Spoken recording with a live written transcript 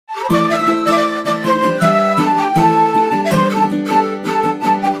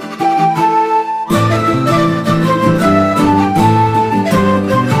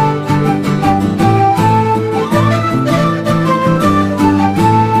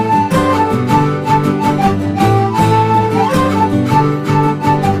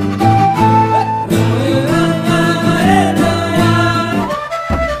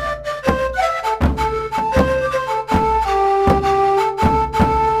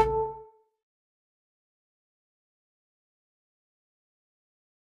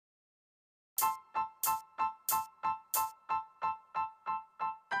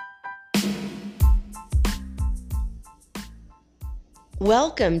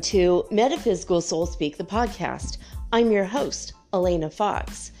Welcome to Metaphysical Soul Speak, the podcast. I'm your host, Elena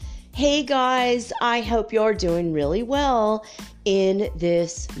Fox. Hey guys, I hope you're doing really well in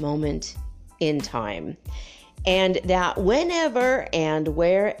this moment in time. And that whenever and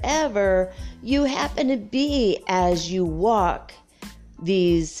wherever you happen to be as you walk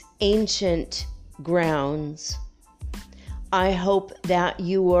these ancient grounds, I hope that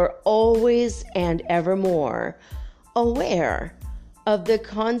you are always and evermore aware of the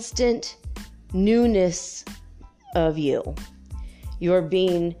constant newness of you. You're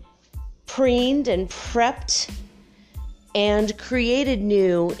being preened and prepped and created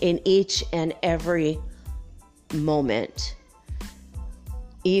new in each and every moment.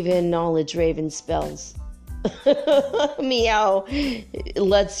 Even Knowledge Raven spells meow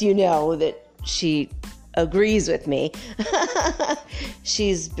lets you know that she agrees with me.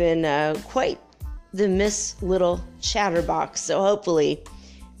 She's been quite the Miss Little Chatterbox, so hopefully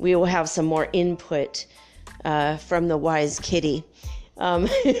we will have some more input from the wise kitty.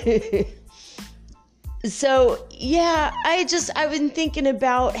 So yeah, I've been thinking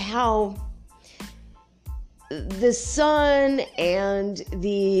about how the sun and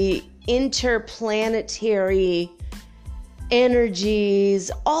the interplanetary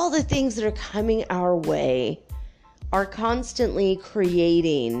energies, all the things that are coming our way, are constantly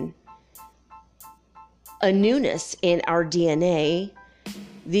creating a newness in our DNA.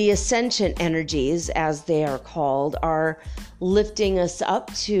 The ascension energies, as they are called, are lifting us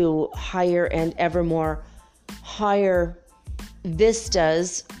up to higher and evermore higher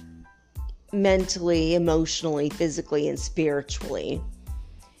vistas, mentally, emotionally, physically, and spiritually.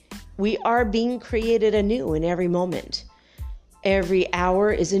 We are being created anew in every moment. Every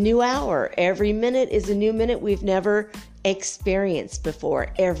hour is a new hour. Every minute is a new minute we've never experienced before.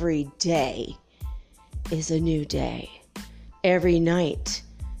 Every day is a new day. Every night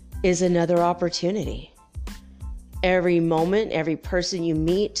is another opportunity. Every moment, every person you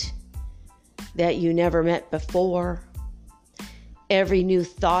meet that you never met before, every new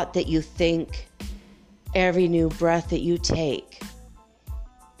thought that you think, every new breath that you take.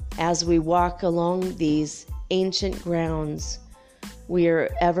 As we walk along these ancient grounds, we are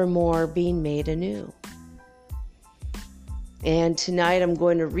evermore being made anew. And tonight I'm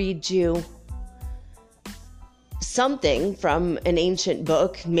going to read you something from an ancient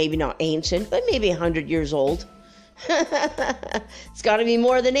book, maybe not ancient, but maybe 100 years old. It's got to be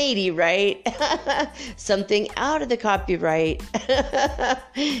more than 80, right? Something out of the copyright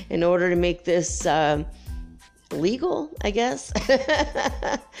in order to make this legal, I guess.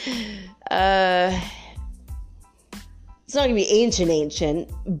 It's not going to be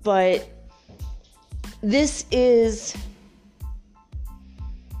ancient, but this is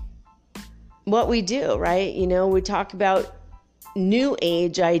what we do, right? You know, we talk about new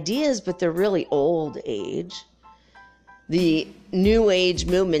age ideas, but they're really old age. The new age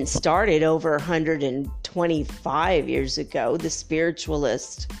movement started over 125 years ago, the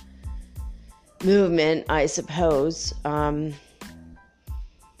spiritualist movement, I suppose. So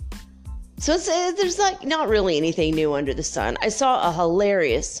there's like not really anything new under the sun. I saw a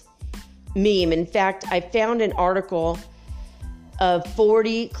hilarious meme. In fact, I found an article of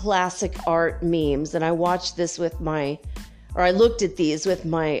 40 classic art memes, and I looked at these with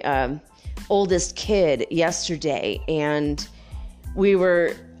my oldest kid yesterday, and we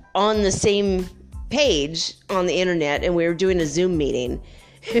were on the same page on the internet, and we were doing a Zoom meeting.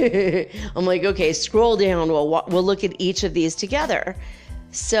 I'm like, okay, scroll down. We'll look at each of these together.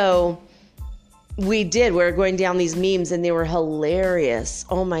 So we did. We were going down these memes, and they were hilarious.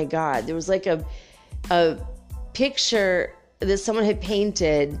 Oh my God. There was like a picture that someone had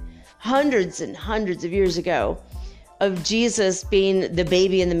painted hundreds and hundreds of years ago of Jesus being the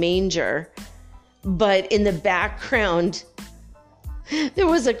baby in the manger. But in the background, there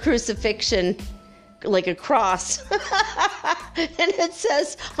was a crucifixion, like a cross. And it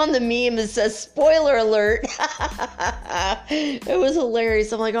says, on the meme, it says, spoiler alert. It was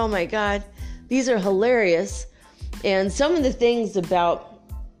hilarious. I'm like, oh my God, these are hilarious. And some of the things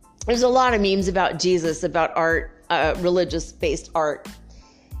there's a lot of memes about Jesus, about art, religious-based art.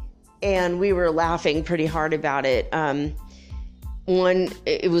 And we were laughing pretty hard about it. One,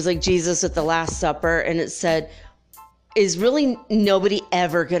 it was like Jesus at the Last Supper, and it said, is really nobody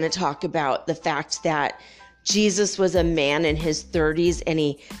ever going to talk about the fact that Jesus was a man in his 30s and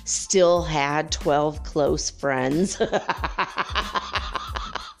he still had 12 close friends?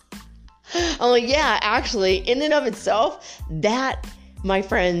 I'm like, yeah, actually, in and of itself, that, my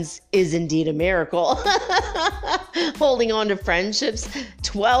friends, is indeed a miracle. Holding on to friendships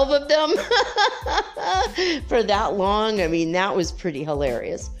 12 of them for that long. I mean, that was pretty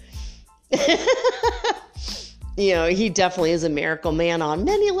hilarious. He definitely is a miracle man on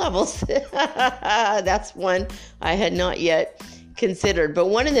many levels. That's one I had not yet considered. But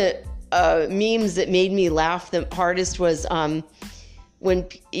one of the memes that made me laugh the hardest was when,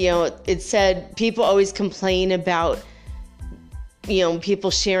 it said people always complain about,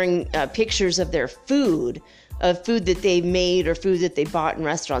 people sharing pictures of their food that they made or food that they bought in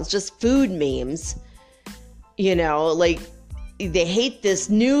restaurants, just food memes, like they hate this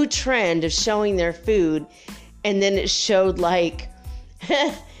new trend of showing their food. And then it showed like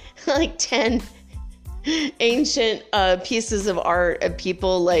 10 ancient pieces of art of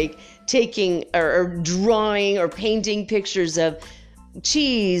people like taking or drawing or painting pictures of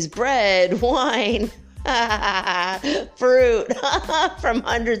cheese, bread, wine, fruit from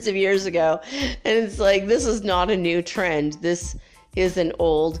hundreds of years ago. And it's like, this is not a new trend. This is it's an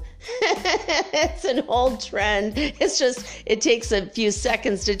old trend. It's just, it takes a few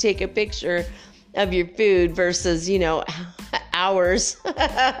seconds to take a picture of your food versus, hours,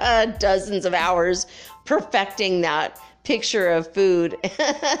 dozens of hours perfecting that picture of food,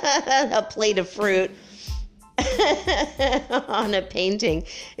 a plate of fruit on a painting.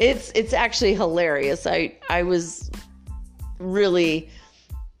 It's actually hilarious. I was really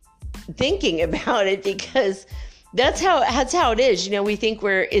thinking about it because that's how it is. We think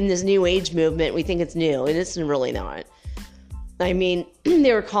we're in this new age movement. We think it's new, and it's really not. I mean,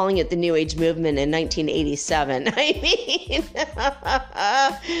 they were calling it the New Age movement in 1987.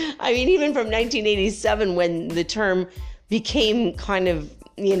 I mean, even from 1987, when the term became kind of,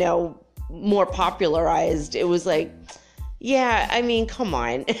 more popularized, it was like, yeah, I mean, come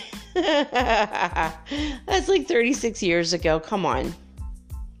on. That's like 36 years ago. Come on.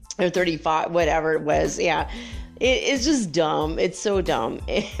 Or 35, whatever it was. Yeah. It's just dumb. It's so dumb.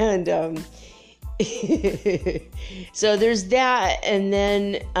 And, so there's that, and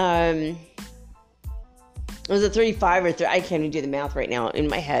then was it 35 or 30? I can't even do the math right now in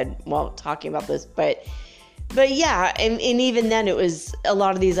my head while talking about this, but yeah, and even then it was, a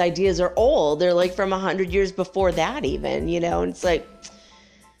lot of these ideas are old. They're like from 100 years before that even, and it's like,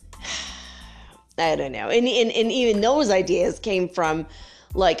 I don't know. And even those ideas came from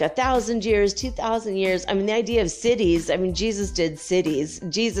like 1,000 years, 2,000 years. I mean, the idea of cities, I mean, Jesus did cities.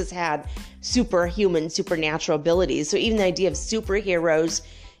 Jesus had superhuman, supernatural abilities. So even the idea of superheroes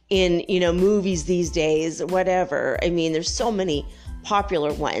in, movies these days, whatever. I mean, there's so many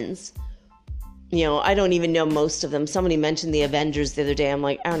popular ones. I don't even know most of them. Somebody mentioned the Avengers the other day. I'm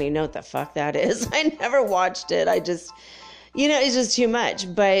like, I don't even know what the fuck that is. I never watched it. I just, it's just too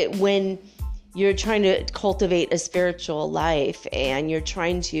much. But when you're trying to cultivate a spiritual life and you're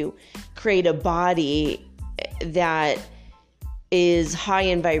trying to create a body that is high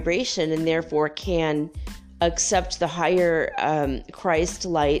in vibration and therefore can accept the higher Christ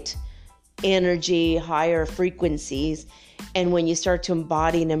light energy, higher frequencies. And when you start to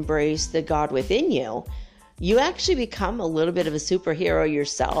embody and embrace the God within you, you actually become a little bit of a superhero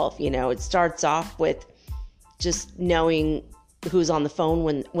yourself. It starts off with just knowing who's on the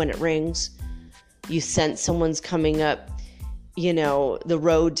phone when it rings. You sense someone's coming up, the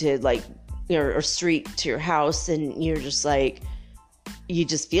road to like, or street to your house, and you're just like, you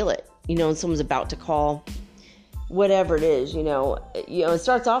just feel it, and someone's about to call, whatever it is, it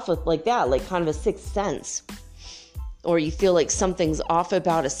starts off with like that, like kind of a sixth sense, or you feel like something's off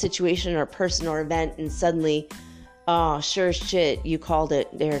about a situation or a person or event, and suddenly, oh, sure as shit, you called it,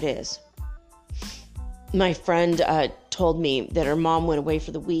 there it is. My friend told me that her mom went away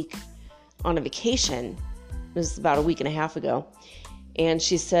for the week on a vacation. It was about a week and a half ago. And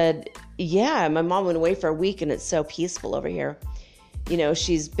she said, yeah, my mom went away for a week and it's so peaceful over here.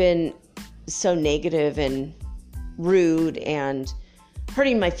 She's been so negative and rude and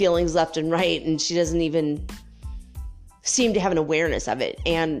hurting my feelings left and right. And she doesn't even seem to have an awareness of it.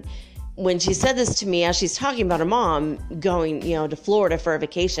 And when she said this to me, as she's talking about her mom going, to Florida for a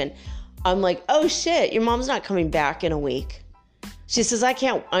vacation, I'm like, oh shit, your mom's not coming back in a week. She says,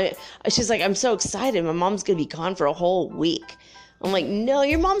 she's like, I'm so excited. My mom's going to be gone for a whole week. I'm like, no,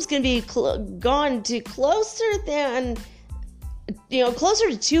 your mom's going to be gone to closer to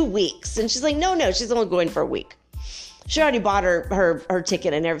 2 weeks. And she's like, no, she's only going for a week. She already bought her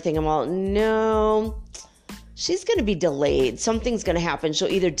ticket and everything. I'm all, no, she's going to be delayed. Something's going to happen. She'll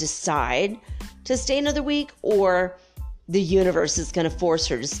either decide to stay another week, or the universe is going to force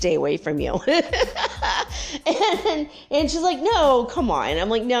her to stay away from you. and she's like, no, come on. I'm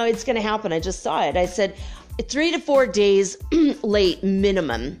like, no, it's going to happen. I just saw it. I said 3 to 4 days late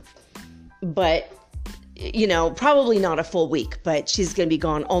minimum. But probably not a full week, but she's going to be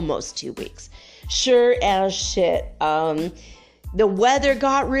gone almost 2 weeks. Sure as shit. The weather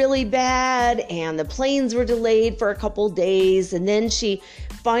got really bad and the planes were delayed for a couple days. And then she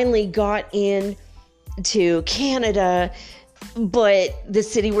finally got in to Canada, but the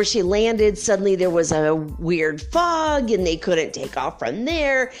city where she landed, suddenly there was a weird fog and they couldn't take off from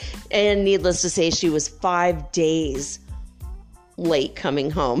there. And needless to say, she was 5 days late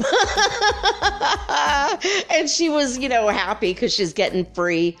coming home. And she was, happy because she's getting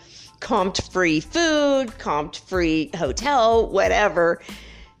comped free food, comped free hotel, whatever.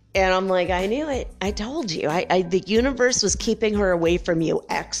 And I'm like, I knew it. I told you. The universe was keeping her away from you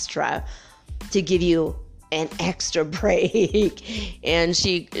extra to give you an extra break. And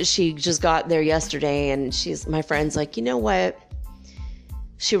she just got there yesterday, and my friend's like, you know what?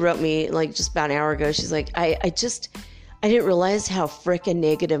 She wrote me like just about an hour ago. She's like, I didn't realize how frickin'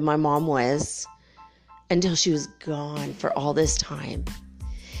 negative my mom was until she was gone for all this time.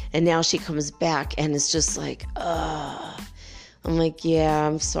 And now she comes back and it's just like, ugh. I'm like, yeah,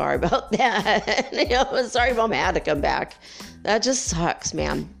 I'm sorry about that. I'm sorry Mom had to come back. That just sucks,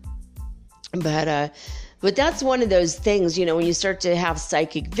 man. But that's one of those things, when you start to have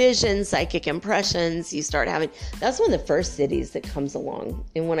psychic visions, psychic impressions, you start having, that's one of the first cities that comes along.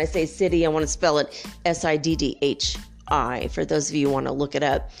 And when I say city, I want to spell it SIDDHI. For those of you who want to look it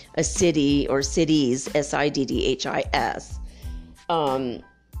up, a city or cities, SIDDHIS.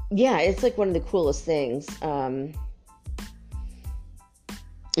 Yeah, it's like one of the coolest things.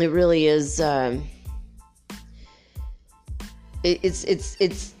 It really is.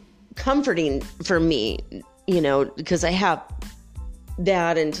 It's comforting for me, because I have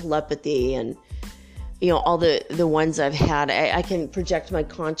that and telepathy and, all the ones I've had. I can project my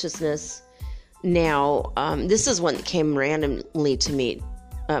consciousness now. This is one that came randomly to me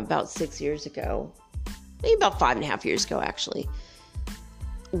about 6 years ago, maybe about 5.5 years ago, actually,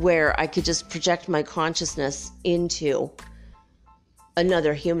 where I could just project my consciousness into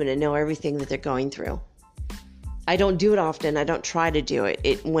another human and know everything that they're going through. I don't do it often. I don't try to do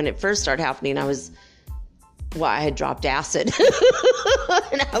it. When it first started happening, I had dropped acid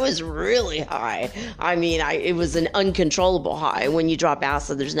and I was really high. I mean, it was an uncontrollable high. When you drop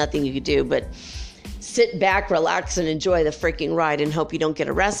acid, there's nothing you could do but sit back, relax, and enjoy the freaking ride and hope you don't get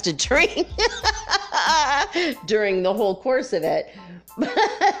arrested during the whole course of it.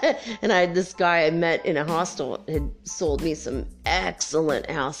 And I had this guy I met in a hostel had sold me some excellent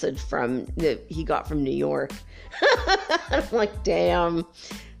acid he got from New York. I'm like, damn,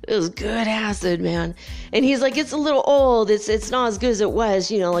 it was good acid, man. And he's like, it's a little old. It's not as good as it was,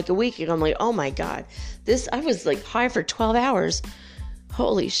 like a week ago. I'm like, oh my God, I was like high for 12 hours.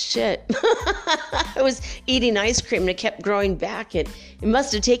 Holy shit. I was eating ice cream and it kept growing back. It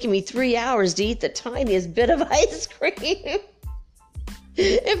must have taken me 3 hours to eat the tiniest bit of ice cream.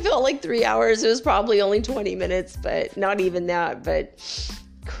 It felt like 3 hours. It was probably only 20 minutes, but not even that. But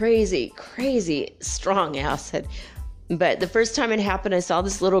crazy, crazy strong acid. But the first time it happened, I saw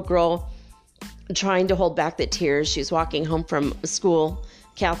this little girl trying to hold back the tears. She was walking home from school,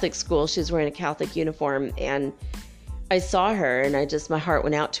 Catholic school. She was wearing a Catholic uniform. And I saw her and my heart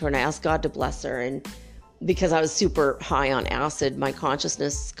went out to her and I asked God to bless her. And because I was super high on acid, my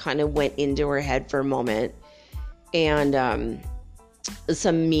consciousness kind of went into her head for a moment. And,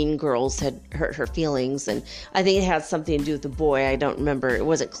 some mean girls had hurt her feelings, and I think it had something to do with the boy. I don't remember. It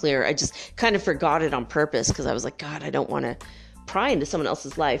wasn't clear. I just kind of forgot it on purpose because I was like, God, I don't want to pry into someone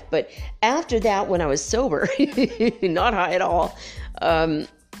else's life. But after that, when I was sober, not high at all,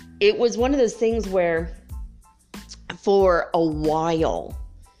 it was one of those things where for a while,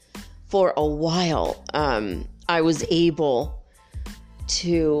 I was able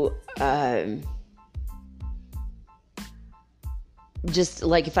to just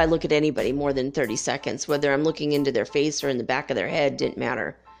like if I look at anybody more than 30 seconds, whether I'm looking into their face or in the back of their head, didn't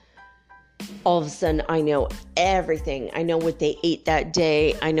matter. All of a sudden, I know everything. I know what they ate that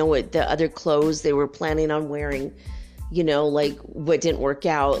day. I know what the other clothes they were planning on wearing, like what didn't work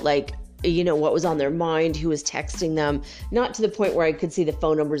out, like, what was on their mind, who was texting them. Not to the point where I could see the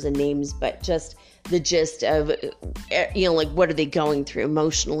phone numbers and names, but just the gist of, like what are they going through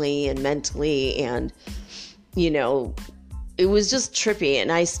emotionally and mentally, and, it was just trippy.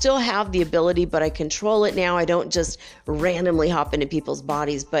 And I still have the ability, but I control it now. I don't just randomly hop into people's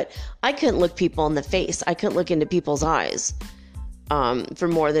bodies, but I couldn't look people in the face. I couldn't look into people's eyes for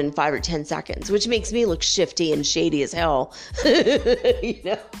more than 5 or 10 seconds, which makes me look shifty and shady as hell, But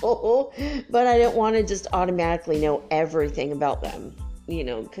I don't want to just automatically know everything about them,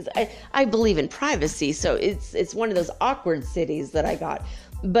 because I believe in privacy. So it's one of those awkward cities that I got,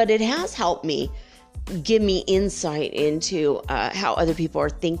 but it has helped me give me insight into how other people are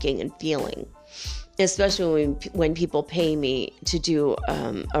thinking and feeling, especially when people pay me to do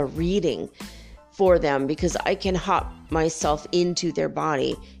a reading for them, because I can hop myself into their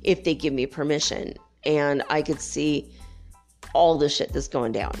body if they give me permission, and I could see all the shit that's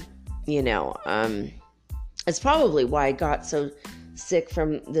going down, It's probably why I got so sick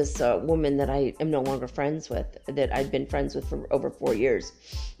from this woman that I am no longer friends with, that I've been friends with for over 4 years,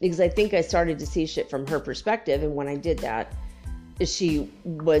 because I think I started to see shit from her perspective, and when I did that, she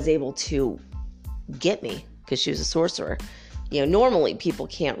was able to get me, because she was a sorcerer. Normally people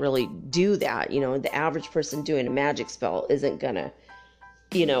can't really do that. The average person doing a magic spell isn't gonna,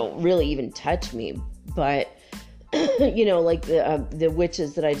 really even touch me. But, like the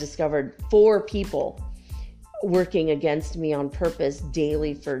witches that I discovered, 4 people working against me on purpose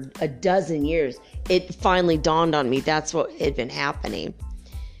daily for a dozen years. It finally dawned on me that's what had been happening.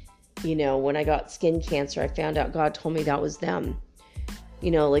 When I got skin cancer, I found out God told me that was them.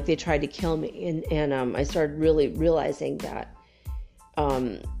 Like they tried to kill me. And I started really realizing that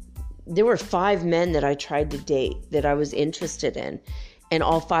there were 5 men that I tried to date that I was interested in. And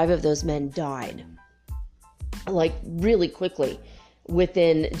all 5 of those men died. Like really quickly,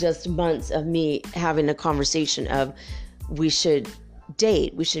 within just months of me having a conversation of, we should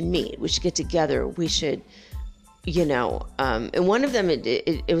date, we should meet, we should get together, we should, and one of them,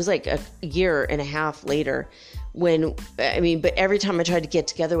 it was like a year and a half later but every time I tried to get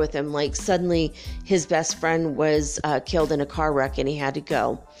together with him, like suddenly his best friend was killed in a car wreck, and he had to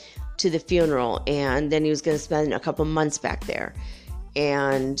go to the funeral, and then he was going to spend a couple months back there.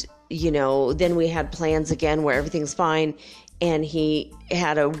 And, then we had plans again where everything's fine, and he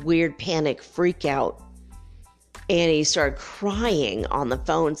had a weird panic freak out, and he started crying on the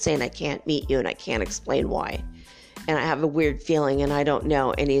phone saying, I can't meet you, and I can't explain why, and I have a weird feeling, and I don't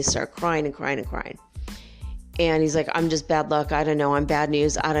know. And he started crying and crying and crying. And he's like, I'm just bad luck. I don't know. I'm bad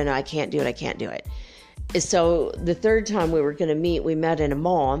news. I don't know. I can't do it. So the third time we were going to meet, we met in a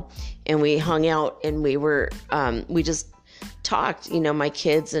mall, and we hung out, and we just talked, my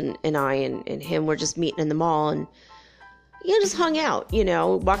kids and I and him were just meeting in the mall, and just hung out,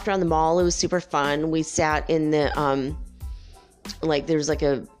 walked around the mall. It was super fun. We sat in the, there's like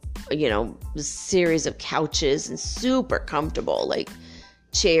a series of couches and super comfortable, like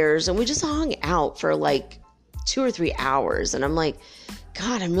chairs. And we just hung out for like 2 or 3 hours. And I'm like,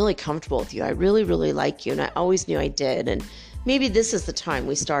 God, I'm really comfortable with you. I really, really like you. And I always knew I did. And maybe this is the time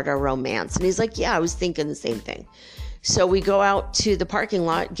we start our romance. And he's like, yeah, I was thinking the same thing. So we go out to the parking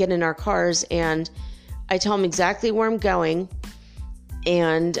lot, get in our cars, and I tell him exactly where I'm going.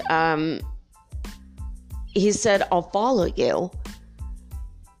 And he said, I'll follow you.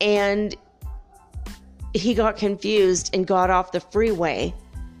 And he got confused and got off the freeway,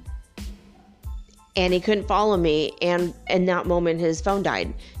 and he couldn't follow me. And in that moment, his phone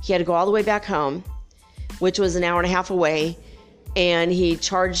died. He had to go all the way back home, which was an hour and a half away. And he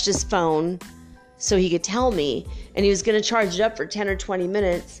charged his phone so he could tell me. And he was going to charge it up for 10 or 20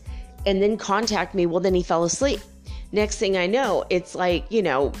 minutes and then contact me. Well, then he fell asleep. Next thing I know, it's like,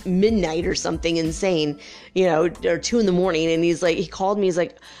 midnight or something insane, or 2 a.m. And he's like, he called me. He's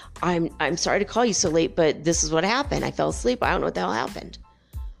like, I'm sorry to call you so late, but this is what happened. I fell asleep. I don't know what the hell happened.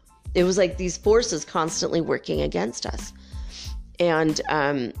 It was like these forces constantly working against us. And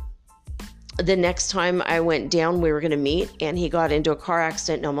the next time I went down, we were going to meet, and he got into a car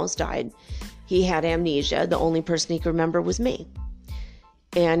accident and almost died. He had amnesia. The only person he could remember was me.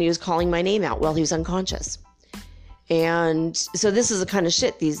 And he was calling my name out while he was unconscious. And so this is the kind of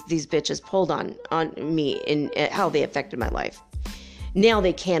shit these bitches pulled on me and how they affected my life. Now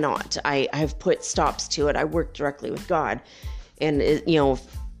they cannot. I've put stops to it. I work directly with God, and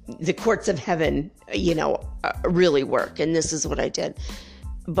the courts of heaven, really work. And this is what I did.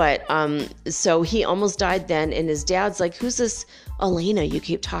 But so he almost died then, and his dad's like, who's this Elena you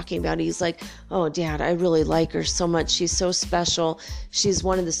keep talking about? He's like, oh, Dad, I really like her so much. She's so special. She's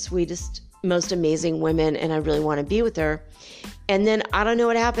one of the sweetest, most amazing women, and I really want to be with her. And then I don't know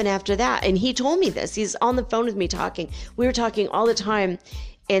what happened after that. And he told me this. He's on the phone with me talking. We were talking all the time.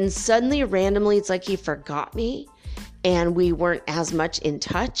 And suddenly, randomly, it's like he forgot me, and we weren't as much in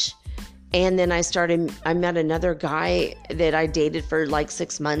touch. And then I met another guy that I dated for like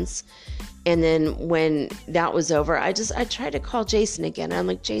 6 months. And then when that was over, I tried to call Jason again. I'm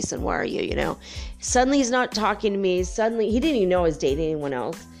like, Jason, where are you? Suddenly he's not talking to me. Suddenly he didn't even know I was dating anyone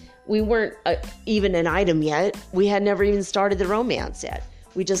else. We weren't even an item yet. We had never even started the romance yet.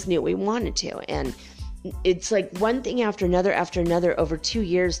 We just knew we wanted to. And it's like one thing after another over 2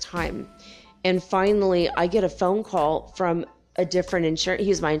 years' time. And finally I get a phone call from a different insurance. He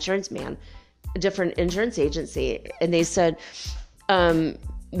was my insurance man. a different insurance agency, and they said, we're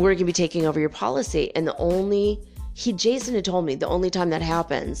going to be taking over your policy. And Jason had told me the only time that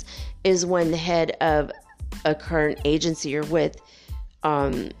happens is when the head of a current agency you're with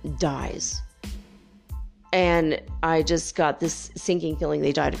dies. And I just got this sinking feeling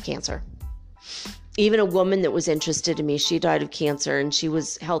they died of cancer. Even a woman that was interested in me, she died of cancer, and she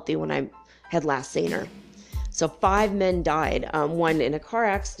was healthy when I had last seen her. So 5 men died, one in a car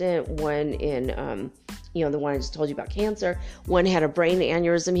accident, one in, the one I just told you about, cancer. One had a brain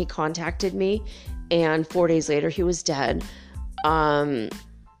aneurysm. He contacted me, and 4 days later, he was dead. To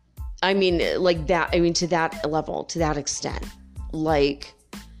that level, to that extent.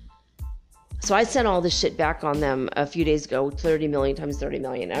 So I sent all this shit back on them a few days ago, 30 million times 30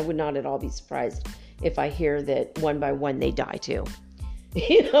 million. I would not at all be surprised if I hear that one by one they die too.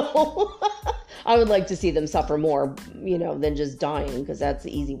 I would like to see them suffer more, than just dying, because that's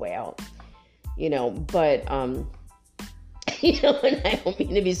the easy way out. But, and I don't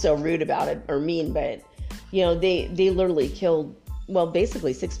mean to be so rude about it or mean, but, they literally killed,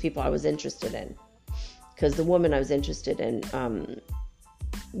 basically 6 people I was interested in. Because the woman I was interested in,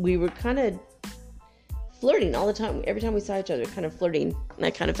 we were kind of flirting all the time. Every time we saw each other, kind of flirting. And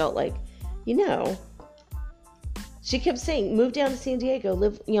I kind of felt like, she kept saying, move down to San Diego,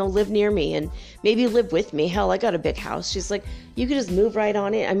 live near me, and maybe live with me. Hell, I got a big house. She's like, you could just move right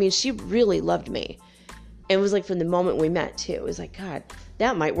on it. I mean, she really loved me. And it was like from the moment we met too. It was like, God,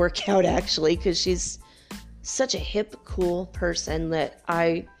 that might work out actually, because she's such a hip, cool person that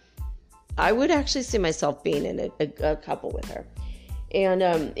I would actually see myself being in a couple with her. And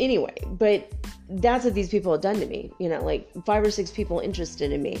anyway, but that's what these people had done to me. 5 or 6 people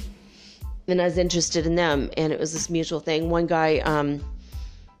interested in me. And I was interested in them, and it was this mutual thing. One guy,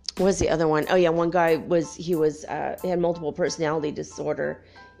 what was the other one? Oh yeah, one guy had multiple personality disorder,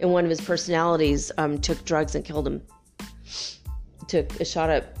 and one of his personalities took drugs and killed him. Took a shot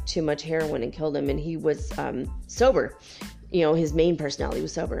up too much heroin and killed him, and he was sober. His main personality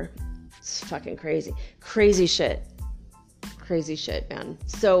was sober. It's fucking crazy. Crazy shit, man.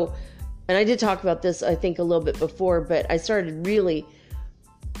 So, and I did talk about this, I think, a little bit before, but I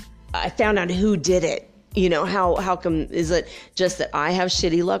found out who did it. How come, is it just that I have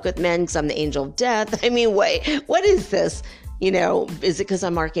shitty luck with men because I'm the angel of death? I mean, wait, what is this? Is it because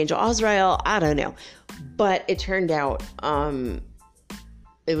I'm Archangel Azrael? I don't know. But it turned out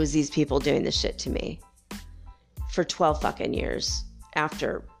it was these people doing this shit to me for 12 fucking years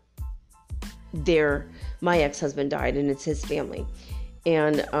after my ex-husband died, and it's his family.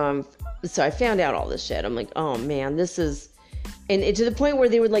 And so I found out all this shit. I'm like, oh man, this is... And to the point where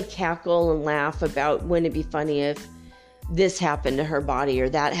they would like cackle and laugh about, wouldn't it be funny if this happened to her body or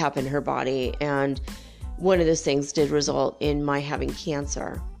that happened to her body. And one of those things did result in my having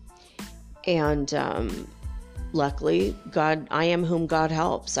cancer. And luckily, I am whom God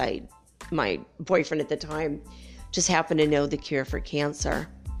helps. My boyfriend at the time just happened to know the cure for cancer.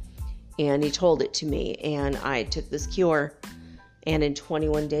 And he told it to me, and I took this cure. And in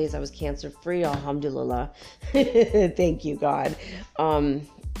 21 days, I was cancer-free, alhamdulillah. Thank you, God.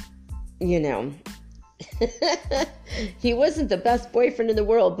 He wasn't the best boyfriend in the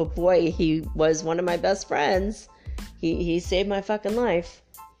world, but boy, he was one of my best friends. He saved my fucking life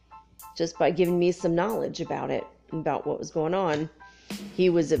just by giving me some knowledge about it, about what was going on.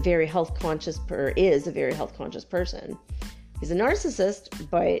 He was is a very health conscious person. He's a narcissist,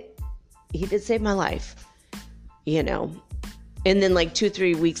 but he did save my life, And then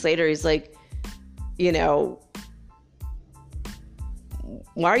 2-3 weeks later, he's like,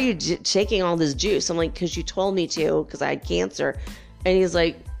 why are you shaking all this juice? I'm like, because you told me to, because I had cancer. And he's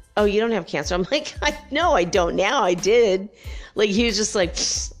like, oh, you don't have cancer. I'm like, no, I don't now. I did. He was just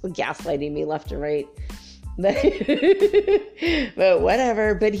gaslighting me left and right. But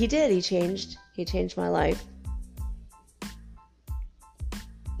whatever. But he did. He changed my life.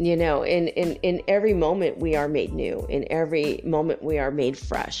 In every moment we are made new. In every moment we are made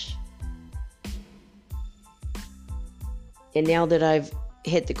fresh. And now that I've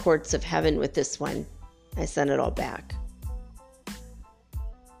hit the courts of heaven with this one, I send it all back.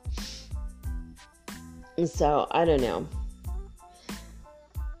 And so, I don't know.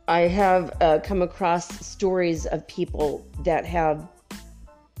 I have come across stories of people that have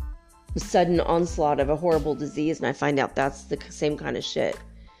sudden onslaught of a horrible disease, and I find out that's the same kind of shit.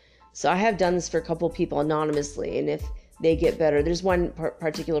 So I have done this for a couple of people anonymously, and if they get better, there's one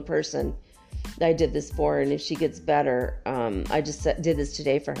particular person that I did this for, and if she gets better, I just did this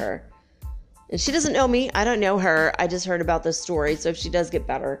today for her. And she doesn't know me. I don't know her. I just heard about this story. So if she does get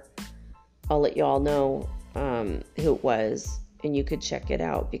better, I'll let you all know who it was. and you could check it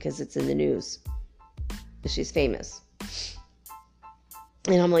out because it's in the news. She's famous.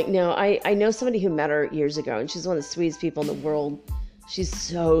 And I'm like, no, I know somebody who met her years ago, and she's one of the sweetest people in the world. She's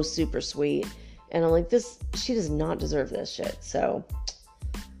so super sweet. And I'm like, she does not deserve this shit. So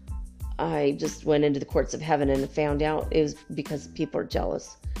I just went into the courts of heaven and found out it was because people are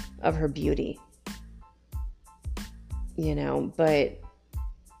jealous of her beauty. You know, but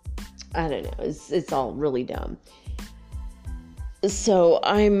I don't know. It's all really dumb. So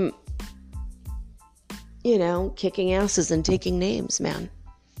I'm, you know, kicking asses and taking names, man.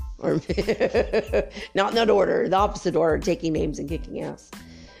 Or not in that order, the opposite order, taking names and kicking ass.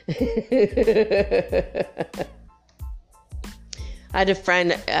 I had a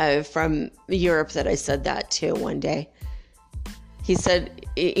friend from Europe that I said that to one day. He said,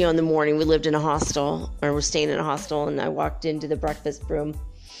 you know, in the morning we lived in a hostel, or we're staying in a hostel, and I walked into the breakfast room,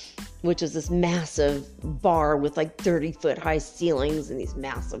 which is this massive bar with like 30-foot high ceilings and these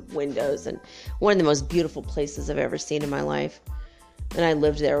massive windows, and one of the most beautiful places I've ever seen in my life. And I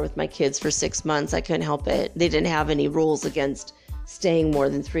lived there with my kids for 6 months. I couldn't help it. They didn't have any rules against staying more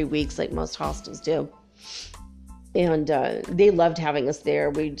than 3 weeks like most hostels do. And they loved having us there.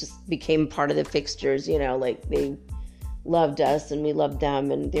 We just became part of the fixtures, you know, like they loved us and we loved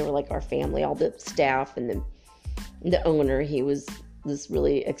them, and they were like our family, all the staff and the owner. He was this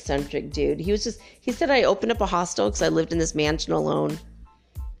really eccentric dude. He said I opened up a hostel because I lived in this mansion alone,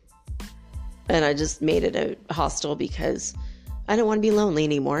 and I just made it a hostel because I don't want to be lonely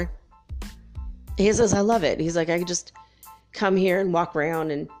anymore. He says I love it. He's like, I could just come here and walk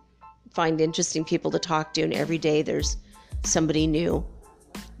around and find interesting people to talk to, and every day there's somebody new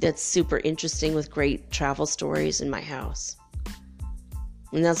that's super interesting with great travel stories in my house.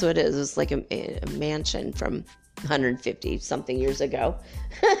 And that's what it is. It's like a mansion from 150 something years ago.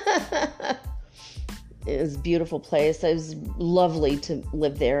 It was a beautiful place. It was lovely to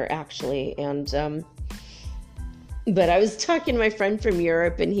live there, actually. And but I was talking to my friend from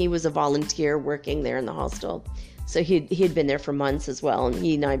Europe, and he was a volunteer working there in the hostel. So he had been there for months as well, and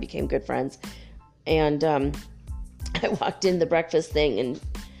he and I became good friends. And I walked in the breakfast thing and,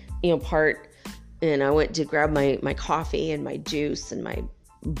 you know, and I went to grab my coffee and my juice and my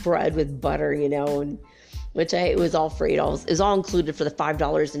bread with butter, you know, and it was all free. It was all included for the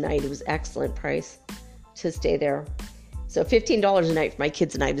 $5 a night. It was excellent price to stay there. So $15 a night for my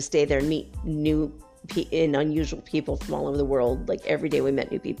kids and I to stay there and meet new and unusual people from all over the world. Like every day we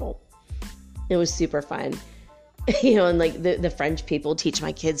met new people. It was super fun. You know, and like the French people teach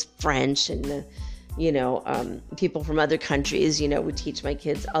my kids French, and the, you know, people from other countries, you know, would teach my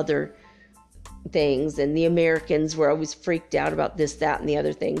kids other things. And the Americans were always freaked out about this, that, and the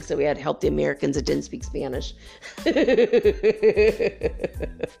other thing. So we had to help the Americans that didn't speak Spanish.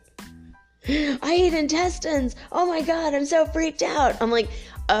 I ate intestines. Oh my God, I'm so freaked out. I'm like,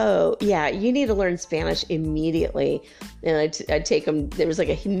 oh yeah, you need to learn Spanish immediately. And I'd take them. There was like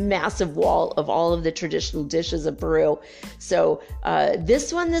a massive wall of all of the traditional dishes of Peru. So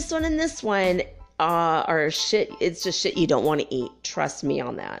this one, and this one are shit. It's just shit you don't want to eat. Trust me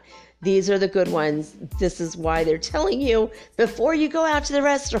on that. These are the good ones. This is why they're telling you before you go out to the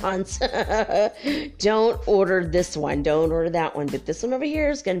restaurants, don't order this one, don't order that one, but this one over here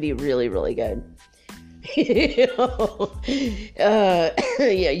is going to be really, really good. Yeah,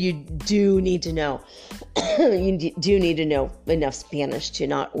 you do need to know. You do need to know enough Spanish to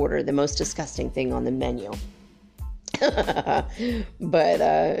not order the most disgusting thing on the menu. But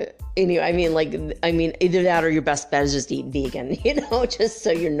anyway, I mean, either that or your best bet is just eat vegan, you know, just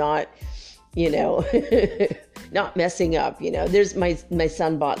so you're not, you know, not messing up, you know. There's my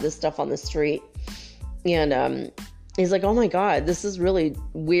son bought this stuff on the street, and he's like, oh my God, this is really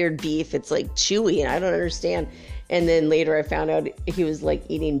weird beef. It's like chewy and I don't understand. And then later I found out he was like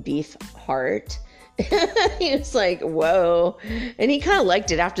eating beef heart. He was like, whoa. And he kind of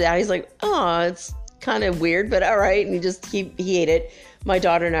liked it after that. He's like, oh, it's kind of weird, but all right. And he ate it. My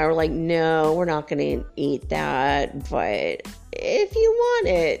daughter and I were like, no, we're not going to eat that. But if you want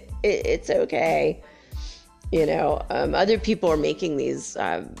it, it's okay. You know, other people are making these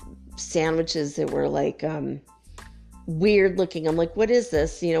sandwiches that were like weird looking. I'm like, what is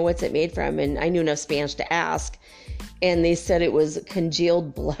this? You know, what's it made from? And I knew enough Spanish to ask. And they said it was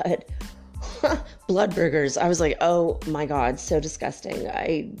congealed blood. Blood burgers. I was like, oh my God, so disgusting.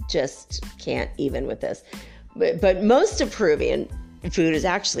 I just can't even with this. But most of Peruvian food is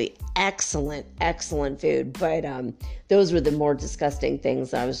actually excellent food. But those were the more disgusting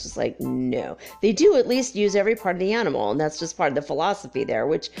things. I was just like, no. They do at least use every part of the animal, and that's just part of the philosophy there,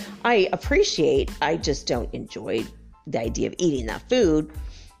 which I appreciate. I just don't enjoy the idea of eating that food,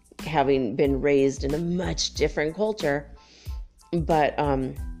 having been raised in a much different culture. But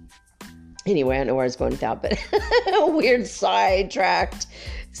anyway, I don't know where I was going with that, but a weird sidetracked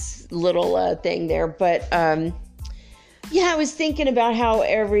little thing there. But yeah, I was thinking about how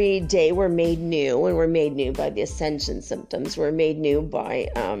every day we're made new, and we're made new by the ascension symptoms. We're made new by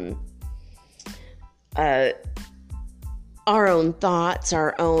our own thoughts,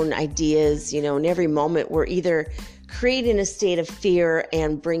 our own ideas, in every moment we're either creating a state of fear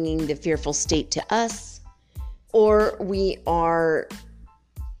and bringing the fearful state to us, or we are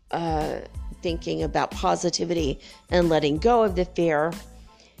thinking about positivity and letting go of the fear.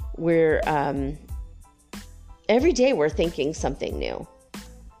 We're every day we're thinking something new.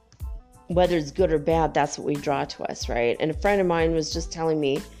 Whether it's good or bad, that's what we draw to us, right? And a friend of mine was just telling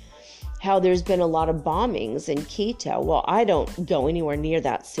me how there's been a lot of bombings in Quito. Well, I don't go anywhere near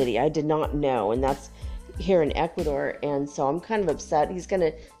that city. I did not know, and that's here in Ecuador, and so I'm kind of upset. He's going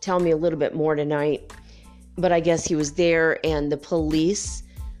to tell me a little bit more tonight, but I guess he was there, and the police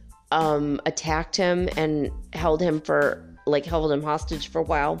attacked him and held him hostage for a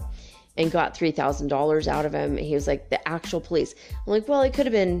while and got $3,000 out of him. He was like, the actual police. I'm like, well, it could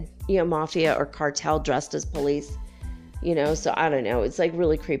have been, mafia or cartel dressed as police. So I don't know. It's like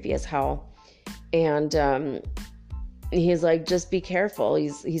really creepy as hell. And he's like, just be careful.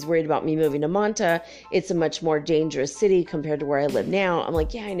 He's worried about me moving to Manta. It's a much more dangerous city compared to where I live now. I'm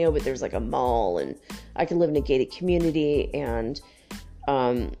like, yeah, I know, but there's like a mall, and I could live in a gated community, and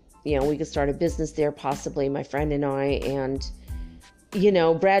we could start a business there, possibly, my friend and I. And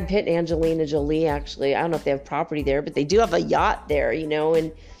Brad Pitt and Angelina Jolie, actually, I don't know if they have property there, but they do have a yacht there,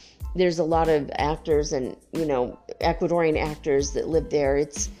 and there's a lot of actors and, Ecuadorian actors that live there.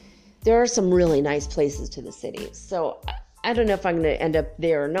 There are some really nice places to the city. So I don't know if I'm going to end up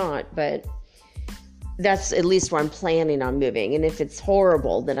there or not, but that's at least where I'm planning on moving. And if it's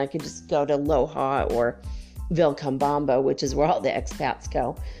horrible, then I could just go to Loja or Vilcabamba, which is where all the expats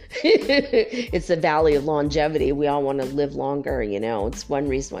go. It's the valley of longevity. We all want to live longer, It's one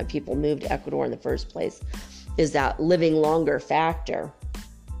reason why people move to Ecuador in the first place, is that living longer factor.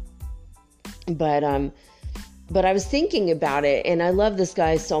 But I was thinking about it, and I love this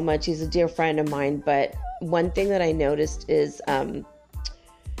guy so much. He's a dear friend of mine. But one thing that I noticed is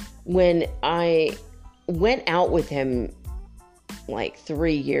when I went out with him like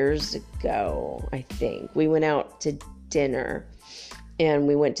 3 years ago, I think, we went out to dinner, and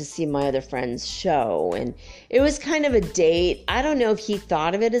we went to see my other friend's show, and it was kind of a date. I don't know if he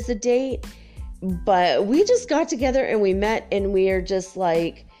thought of it as a date, but we just got together and we met, and we are just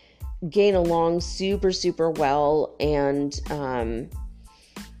like getting along super, super well. And I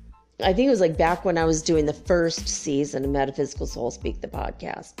think it was like back when I was doing the first season of Metaphysical Soul Speak, the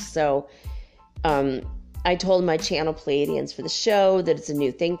podcast. So I told my channel Pleiadians for the show that it's a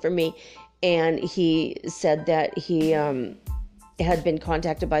new thing for me, and he said that he had been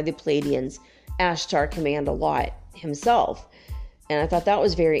contacted by the Pleiadians Ashtar Command a lot himself, and I thought that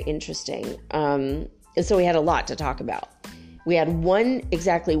was very interesting. And so we had a lot to talk about. We had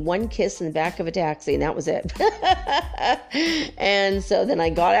exactly one kiss in the back of a taxi, and that was it. And so then I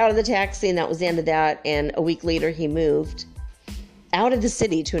got out of the taxi, and that was the end of that. And a week later, he moved out of the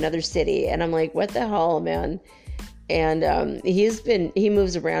city to another city. And I'm like, what the hell, man? And he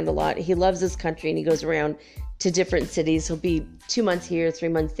moves around a lot. He loves this country, and he goes around to different cities. He'll be 2 months here, 3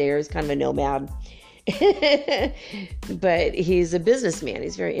 months there. He's kind of a nomad. But he's a businessman.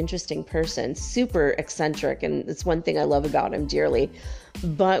 He's a very interesting person, super eccentric, and it's one thing I love about him dearly.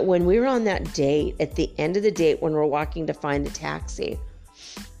 But when we were on that date, at the end of the date, when we're walking to find a taxi,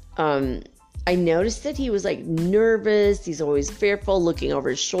 I noticed that he was like nervous. He's always fearful, looking over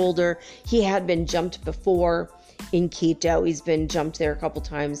his shoulder. He had been jumped before in Quito. He's been jumped there a couple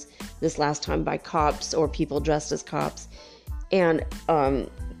times, this last time by cops or people dressed as cops. And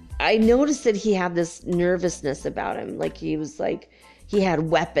I noticed that he had this nervousness about him. Like he had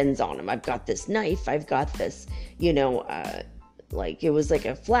weapons on him. I've got this knife. I've got this, like it was like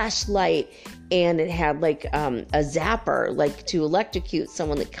a flashlight, and it had like a zapper, like to electrocute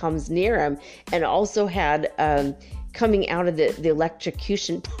someone that comes near him, and also had coming out of the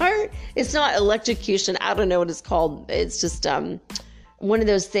electrocution part. It's not electrocution. I don't know what it's called. It's just one of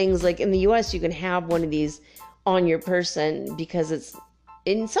those things. Like in the US, you can have one of these on your person because it's,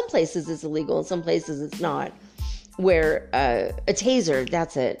 in some places it's illegal, in some places it's not. Where a taser,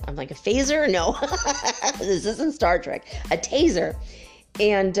 that's it. I'm like, a phaser? No, this isn't Star Trek. A taser.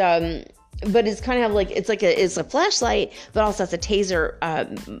 And but it's kind of like it's a flashlight, but also has a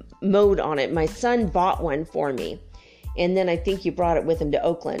taser mode on it. My son bought one for me, and then I think he brought it with him to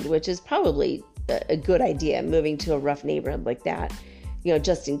Oakland, which is probably a good idea, moving to a rough neighborhood like that,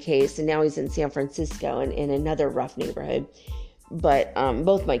 just in case. And now he's in San Francisco and in another rough neighborhood. But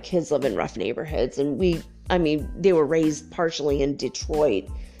both my kids live in rough neighborhoods, and they were raised partially in Detroit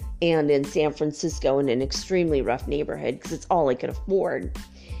and in San Francisco in an extremely rough neighborhood because it's all I could afford.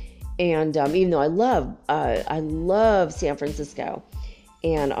 And even though I love San Francisco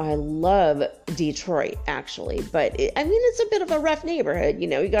and I love Detroit actually, but it's a bit of a rough neighborhood.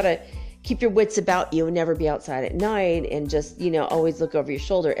 You got to keep your wits about you and never be outside at night and just, always look over your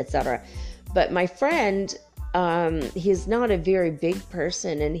shoulder, etc. But my friend, he's not a very big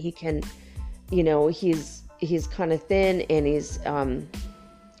person, and he can, he's kind of thin, and he's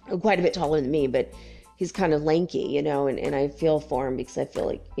quite a bit taller than me, but he's kind of lanky, and I feel for him because I feel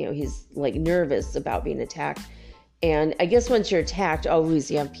like, he's like nervous about being attacked. And I guess once you're attacked,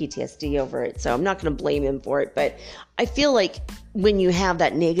 always you have PTSD over it. So I'm not going to blame him for it. But I feel like when you have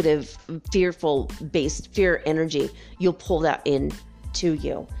that negative, fear-based fear energy, you'll pull that in to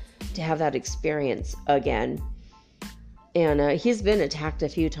you to have that experience again. And he's been attacked a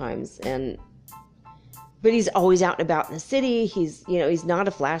few times, but he's always out and about in the city. He's not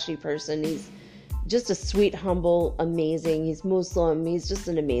a flashy person. He's just a sweet, humble, amazing. He's Muslim. He's just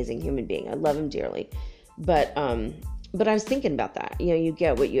an amazing human being. I love him dearly. But I was thinking about that. You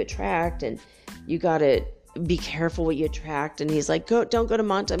get what you attract, and you got to be careful what you attract. And he's like, don't go to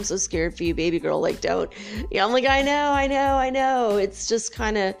Monta. I'm so scared for you, baby girl. Like, don't. Yeah, I'm like, I know. It's just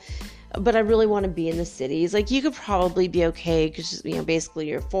kind of, but I really want to be in the city. He's like, you could probably be okay because, basically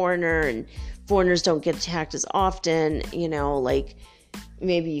you're a foreigner, and foreigners don't get attacked as often, like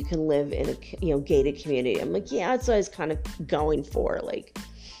maybe you can live in a, gated community. I'm like, yeah, that's what I was kind of going for, like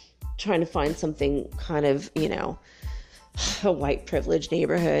trying to find something kind of, a white privileged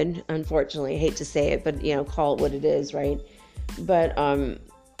neighborhood. Unfortunately, I hate to say it, but, call it what it is, right? But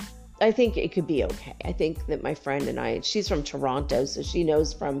I think it could be okay. I think that my friend and she's from Toronto, so she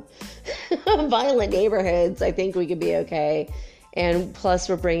knows from violent neighborhoods. I think we could be okay. And plus,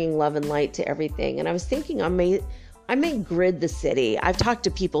 we're bringing love and light to everything. And I was thinking I may grid the city. I've talked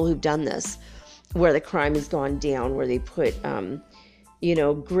to people who've done this, where the crime has gone down, where they put,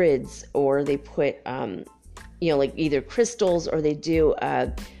 grids, or they put, like either crystals, or they do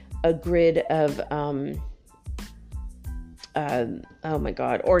a grid of,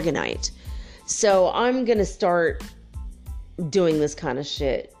 organite. So I'm going to start doing this kind of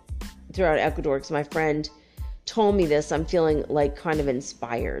shit throughout Ecuador because my friend told me this. I'm feeling like kind of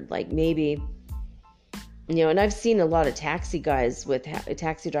inspired, like maybe, and I've seen a lot of taxi drivers with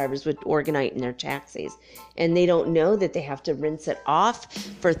organite in their taxis, and they don't know that they have to rinse it off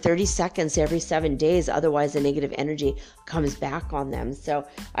for 30 seconds every 7 days. Otherwise, the negative energy comes back on them. So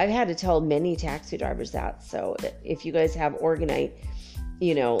I've had to tell many taxi drivers that. So if you guys have organite,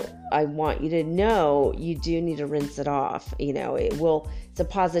 I want you to know you do need to rinse it off. It's a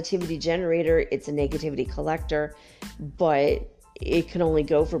positivity generator. It's a negativity collector, but it can only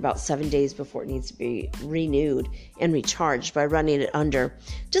go for about 7 days before it needs to be renewed and recharged by running it under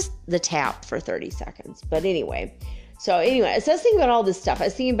just the tap for 30 seconds. But anyway, so I was thinking about all this stuff. I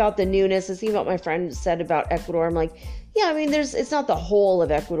was thinking about the newness. I was thinking about what my friend said about Ecuador. I'm like, yeah, it's not the whole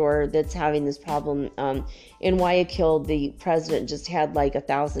of Ecuador that's having this problem. In Guayaquil, the president just had like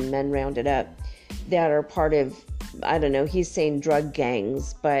 1,000 men rounded up that are part of, I don't know, he's saying drug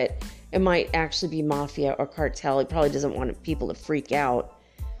gangs, but it might actually be mafia or cartel. He probably doesn't want people to freak out,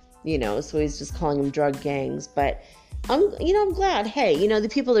 so he's just calling them drug gangs. But I'm glad, hey, the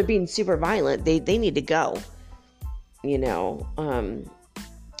people that are being super violent, they need to go,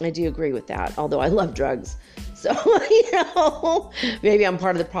 I do agree with that, although I love drugs. So, maybe I'm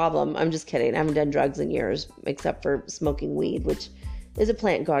part of the problem. I'm just kidding. I haven't done drugs in years, except for smoking weed, which is a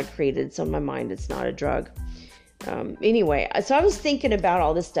plant God created. So in my mind, it's not a drug. Anyway, so I was thinking about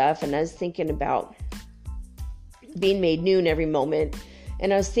all this stuff, and I was thinking about being made new in every moment.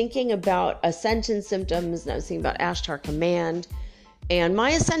 And I was thinking about ascension symptoms, and I was thinking about Ashtar Command. And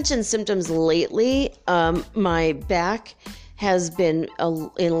my ascension symptoms lately, my back has been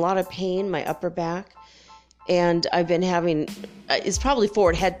in a lot of pain, my upper back. And I've been having, it's probably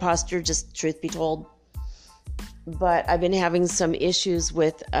forward head posture, just truth be told. But I've been having some issues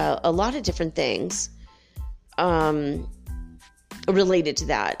with a lot of different things related to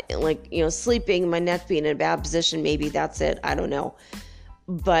that. Like, sleeping, my neck being in a bad position, maybe that's it. I don't know.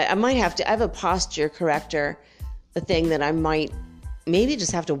 But I might have to, I have a posture corrector, a thing that I might maybe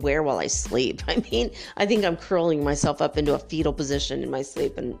just have to wear while I sleep. I think I'm curling myself up into a fetal position in my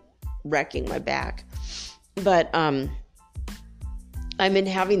sleep and wrecking my back. But I've been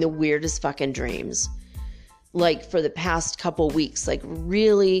having the weirdest fucking dreams, like for the past couple weeks, like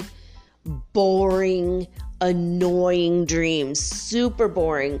really boring, annoying dreams, super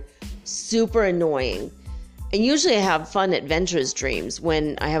boring, super annoying. And usually I have fun, adventurous dreams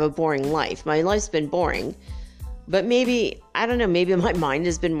when I have a boring life. My life's been boring, but maybe, I don't know, maybe my mind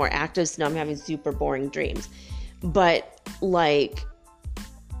has been more active, so now I'm having super boring dreams. But like,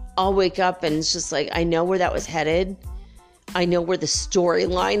 I'll wake up and it's just like, I know where that was headed. I know where the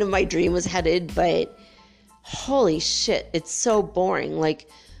storyline of my dream was headed, but holy shit, it's so boring. Like,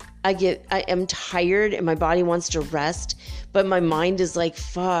 I am tired and my body wants to rest, but my mind is like,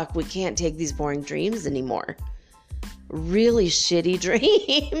 fuck, we can't take these boring dreams anymore. Really shitty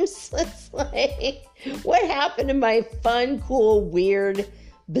dreams. It's like, what happened to my fun, cool, weird,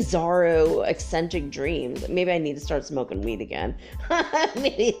 bizarro, eccentric dreams? Maybe I need to start smoking weed again.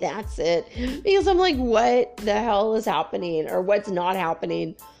 Maybe that's it. Because I'm like, what the hell is happening, or what's not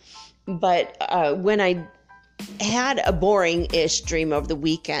happening? But when I had a boring-ish dream over the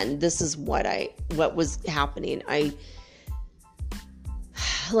weekend, this is what was happening. I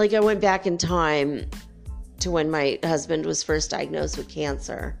went back in time to when my husband was first diagnosed with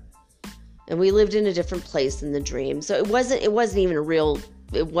cancer, and we lived in a different place in the dream. So it wasn't even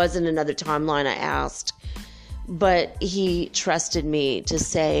it wasn't another timeline I asked, but he trusted me to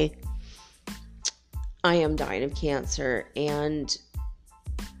say, I am dying of cancer, and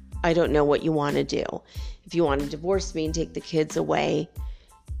I don't know what you want to do. If you want to divorce me and take the kids away,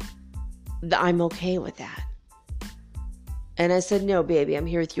 I'm okay with that. And I said, no, baby, I'm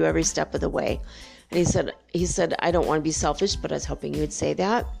here with you every step of the way. And he said, I don't want to be selfish, but I was hoping you would say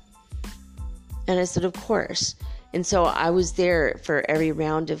that. And I said, of course. And so I was there for every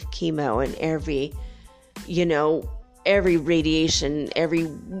round of chemo and every radiation,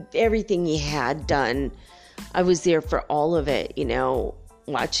 everything he had done. I was there for all of it,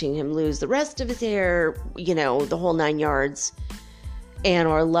 watching him lose the rest of his hair, the whole 9 yards. And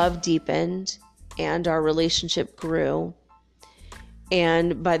our love deepened and our relationship grew.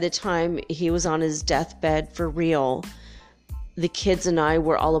 And by the time he was on his deathbed for real, the kids and I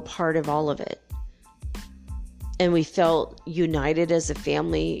were all a part of all of it. And we felt united as a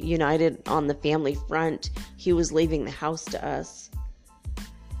family, united on the family front. He was leaving the house to us,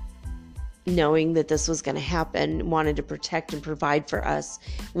 knowing that this was going to happen, wanted to protect and provide for us,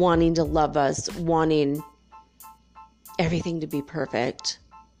 wanting to love us, wanting everything to be perfect,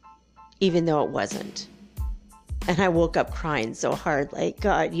 even though it wasn't. And I woke up crying so hard, like,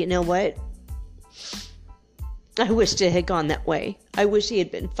 God, you know what? I wished it had gone that way. I wish he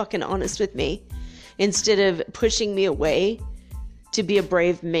had been fucking honest with me. Instead of pushing me away to be a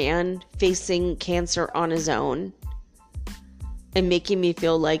brave man facing cancer on his own and making me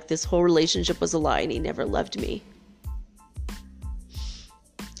feel like this whole relationship was a lie and he never loved me.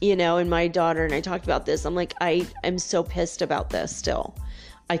 And my daughter and I talked about this. I'm like, I'm so pissed about this still.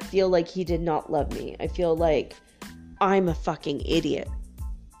 I feel like he did not love me. I feel like I'm a fucking idiot.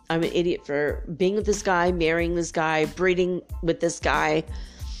 I'm an idiot for being with this guy, marrying this guy, breeding with this guy,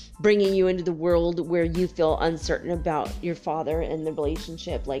 bringing you into the world where you feel uncertain about your father and the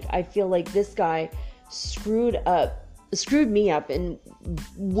relationship. Like, I feel like this guy screwed me up in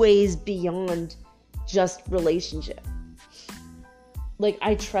ways beyond just relationship. Like,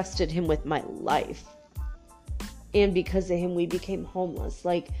 I trusted him with my life. And because of him, we became homeless.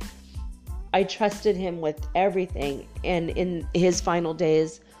 Like, I trusted him with everything. And in his final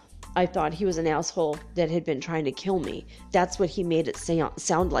days, I thought he was an asshole that had been trying to kill me. That's what he made it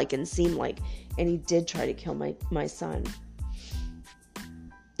sound like and seem like. And he did try to kill my son.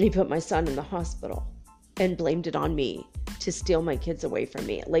 He put my son in the hospital and blamed it on me to steal my kids away from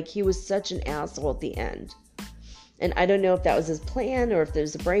me. Like, he was such an asshole at the end. And I don't know if that was his plan or if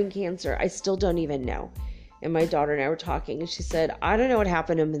there's a brain cancer. I still don't even know. And my daughter and I were talking, and she said, I don't know what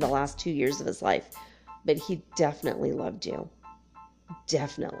happened to him in the last 2 years of his life, but he definitely loved you.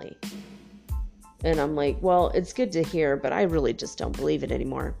 Definitely. And I'm like, well, it's good to hear, but I really just don't believe it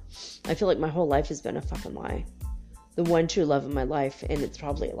anymore. I feel like my whole life has been a fucking lie. The one true love of my life, and it's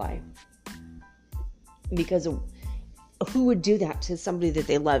probably a lie. Because who would do that to somebody that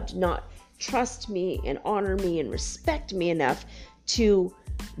they loved? Not trust me and honor me and respect me enough to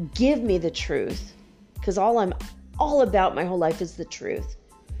give me the truth. Because all I'm all about my whole life is the truth.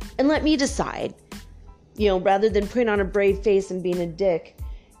 And let me decide, rather than putting on a brave face and being a dick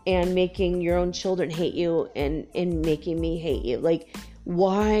and making your own children hate you and making me hate you. Like,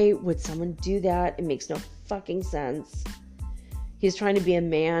 why would someone do that? It makes no fucking sense. He's trying to be a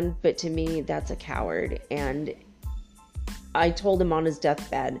man, but to me, that's a coward. And I told him on his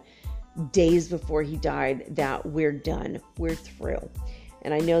deathbed, days before he died, that we're done. We're through.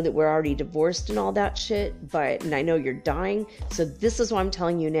 And I know that we're already divorced and all that shit, and I know you're dying. So this is what I'm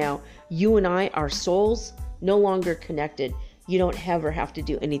telling you now. You and I, our souls, no longer connected. You don't ever have to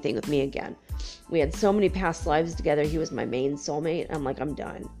do anything with me again. We had so many past lives together. He was my main soulmate. I'm like, I'm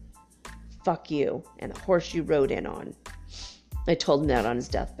done. Fuck you and the horse you rode in on. I told him that on his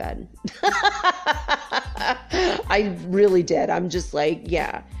deathbed. I really did. I'm just like,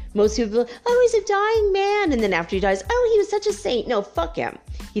 yeah. Most people are like, oh, he's a dying man. And then after he dies, oh, he was such a saint. No, fuck him.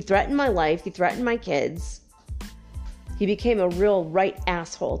 He threatened my life. He threatened my kids. He became a real right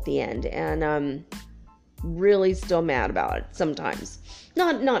asshole at the end. And really still mad about it sometimes.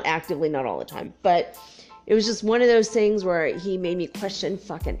 Not actively, not all the time. But it was just one of those things where he made me question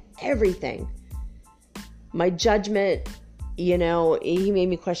fucking everything. My judgment, he made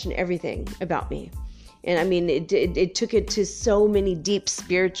me question everything about me. And I mean, it took it to so many deep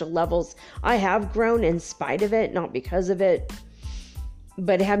spiritual levels. I have grown in spite of it, not because of it,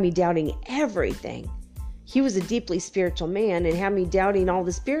 but it had me doubting everything. He was a deeply spiritual man and had me doubting all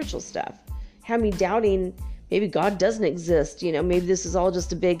the spiritual stuff. Had me doubting maybe God doesn't exist. Maybe this is all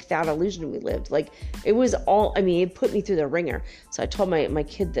just a big fat illusion we lived. Like it was all, it put me through the ringer. So I told my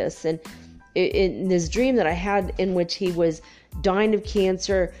kid this, and in this dream that I had in which he was dying of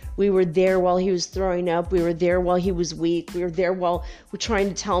cancer, we were there while he was throwing up, we were there while he was weak, we were there while we're trying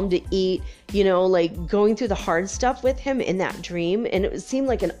to tell him to eat, like going through the hard stuff with him in that dream. And it seemed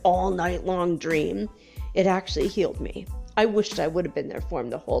like an all night long dream. It actually healed me. I wished I would have been there for him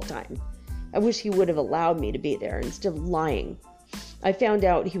the whole time. I wish he would have allowed me to be there instead of lying. I found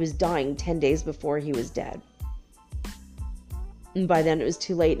out he was dying 10 days before he was dead. And by then it was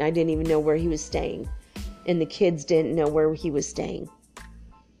too late, and I didn't even know where he was staying. And the kids didn't know where he was staying.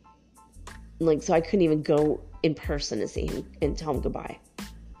 So I couldn't even go in person to see him and tell him goodbye.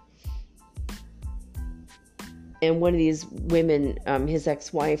 And one of these women, his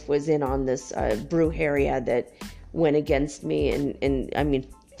ex-wife, was in on this brujeria that went against me. And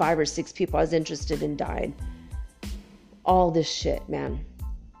 5 or 6 people I was interested in died. All this shit, man.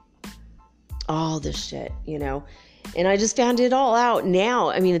 All this shit, And I just found it all out now.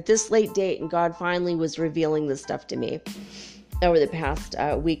 At this late date, and God finally was revealing this stuff to me over the past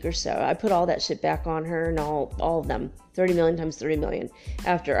week or so. I put all that shit back on her and all of them. 30 million times 30 million.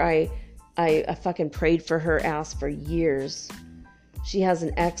 After I fucking prayed for her ass for years. She has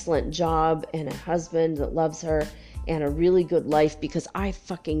an excellent job and a husband that loves her and a really good life because I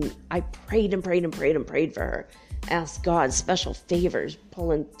prayed and prayed and prayed and prayed for her. Asked God special favors,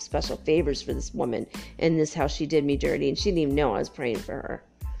 pulling special favors for this woman in this house. She did me dirty, and she didn't even know I was praying for her.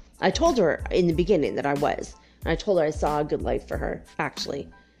 I told her in the beginning that I was. And I told her I saw a good life for her, actually.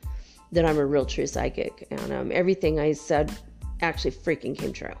 That I'm a real true psychic. And everything I said actually freaking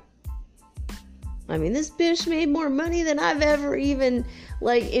came true. This bitch made more money than I've ever even,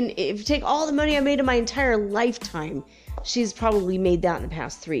 if you take all the money I made in my entire lifetime, she's probably made that in the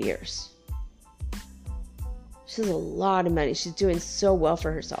past 3 years. She has a lot of money. She's doing so well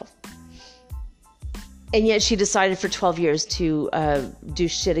for herself. And yet she decided for 12 years to do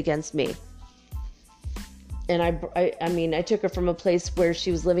shit against me. And I took her from a place where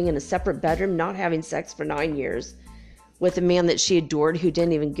she was living in a separate bedroom, not having sex for 9 years, with a man that she adored who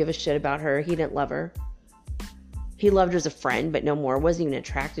didn't even give a shit about her. He didn't love her. He loved her as a friend, but no more. Wasn't even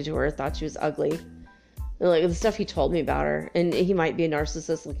attracted to her. Thought she was ugly. The stuff he told me about her. And he might be a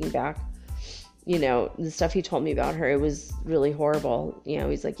narcissist looking back. The stuff he told me about her, it was really horrible.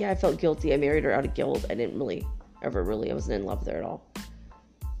 He's like, yeah, I felt guilty. I married her out of guilt. I didn't really, I wasn't in love with her at all.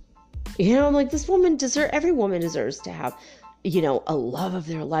 I'm like, this woman every woman deserves to have, a love of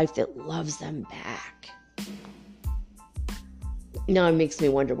their life that loves them back. Now it makes me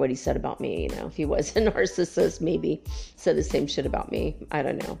wonder what he said about me. If he was a narcissist, maybe said the same shit about me. I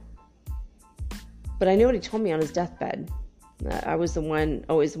don't know. But I know what he told me on his deathbed. I was the one,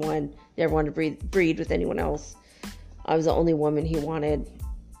 always the one, never wanted to breed with anyone else. I was the only woman he wanted.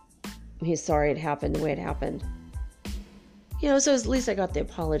 He's sorry it happened the way it happened. So at least I got the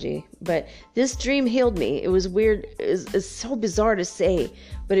apology. But this dream healed me. It was weird. It's so bizarre to say,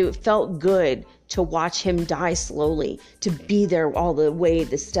 but it felt good to watch him die slowly, to be there all the way,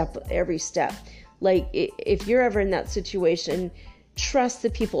 every step. If you're ever in that situation, trust the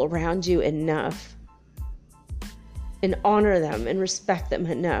people around you enough and honor them and respect them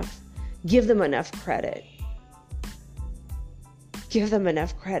enough. Give them enough credit. Give them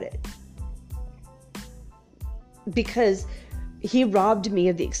enough credit. Because he robbed me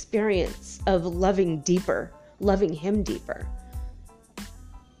of the experience of loving him deeper.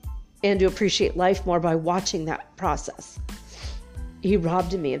 And to appreciate life more by watching that process. He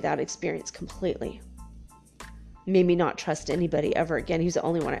robbed me of that experience completely. Made me not trust anybody ever again. He was the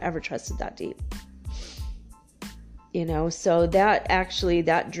only one I ever trusted that deep. So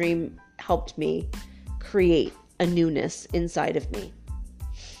that dream helped me create a newness inside of me.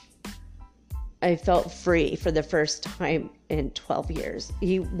 I felt free for the first time in 12 years.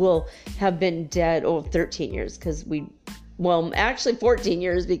 He will have been dead, 13 years, because actually 14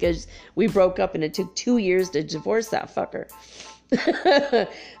 years, because we broke up and it took 2 years to divorce that fucker.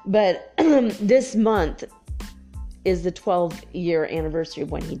 But this month is the 12-year anniversary of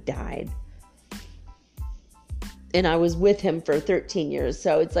when he died. And I was with him for 13 years.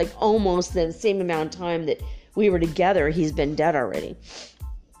 So it's like almost the same amount of time that we were together, he's been dead already.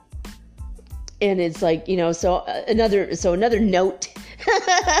 And it's like, so another note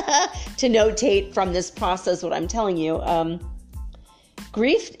to notate from this process, what I'm telling you,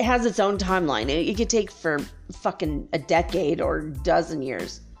 grief has its own timeline. It could take for fucking a decade or a dozen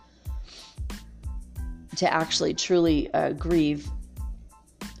years to actually truly grieve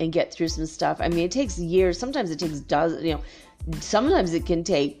and get through some stuff. I mean, it takes years. Sometimes it takes dozens, sometimes it can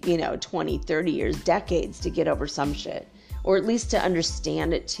take, 20, 30 years, decades to get over some shit. Or at least to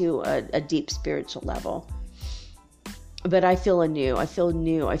understand it to a deep spiritual level. But I feel anew. I feel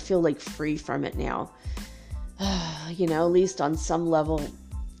new. I feel like free from it now. At least on some level,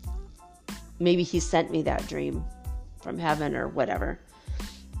 maybe he sent me that dream from heaven or whatever.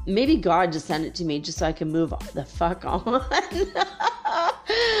 Maybe God just sent it to me just so I can move the fuck on.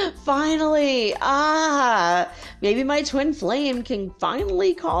 Finally. Maybe my twin flame can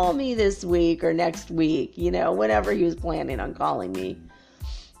finally call me this week or next week, whenever he was planning on calling me.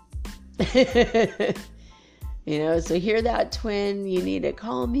 So hear that, twin, you need to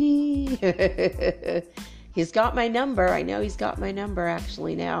call me. He's got my number. I know he's got my number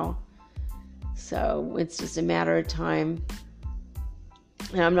actually now. So it's just a matter of time.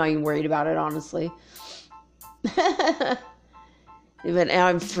 And I'm not even worried about it, honestly. But now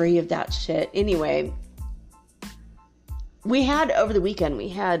I'm free of that shit. Anyway, over the weekend, we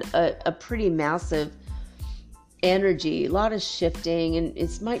had a pretty massive energy, a lot of shifting, and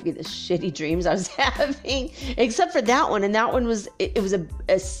it might be the shitty dreams I was having, except for that one. And that one was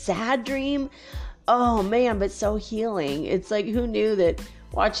a sad dream. Oh man, but so healing. It's like, who knew that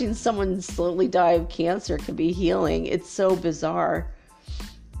watching someone slowly die of cancer could be healing? It's so bizarre.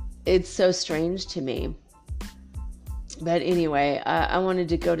 It's so strange to me. But anyway, I wanted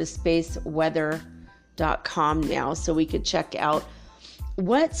to go to spaceweather.com now so we could check out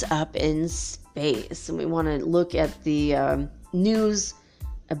what's up in space. And we want to look at the news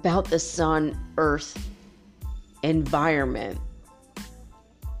about the sun, Earth, environment.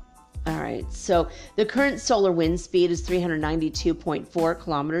 All right, so the current solar wind speed is 392.4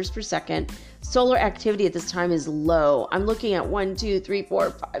 kilometers per second. Solar activity at this time is low. I'm looking at 1, 2, 3, 4,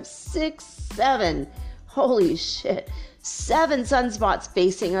 5, 6, 7. Holy shit. 7 sunspots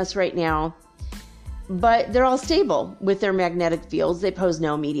facing us right now. But they're all stable with their magnetic fields. They pose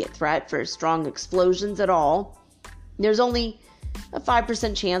no immediate threat for strong explosions at all. There's only a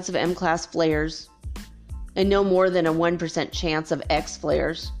 5% chance of M-class flares and no more than a 1% chance of X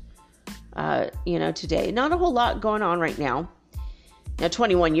flares. Today. Not a whole lot going on right now. Now,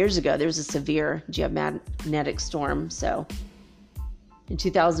 21 years ago, there was a severe geomagnetic storm. So, in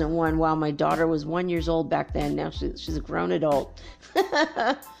 2001, wow, my daughter was 1 year old back then. Now she's a grown adult.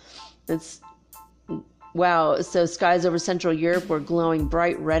 Wow. So, skies over Central Europe were glowing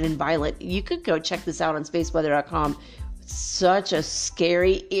bright red and violet. You could go check this out on spaceweather.com. Such a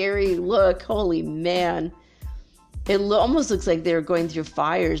scary, eerie look. Holy man. It almost looks like they were going through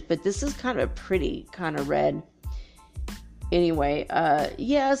fires, but this is kind of pretty, kind of red. Anyway, so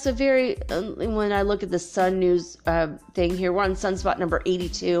when I look at the sun news thing here, we're on sunspot number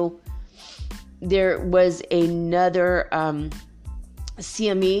 82. There was another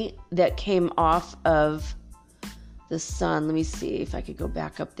CME that came off of the sun. Let me see if I could go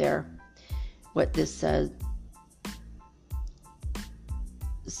back up there, what this says.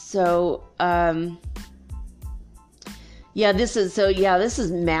 So, this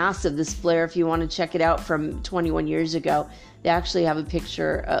is massive, this flare. If you want to check it out from 21 years ago, they actually have a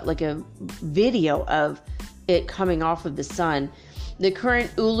picture, like a video of it coming off of the sun. The current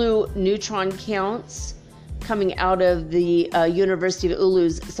Oulu neutron counts coming out of the University of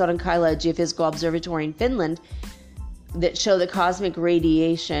Oulu's Sodankyla Geophysical Observatory in Finland that show the cosmic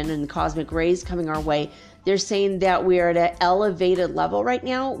radiation and the cosmic rays coming our way. They're saying that we are at an elevated level right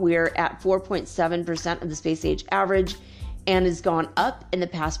now. We're at 4.7% of the space age average, and has gone up in the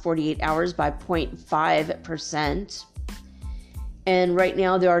past 48 hours by 0.5%. And right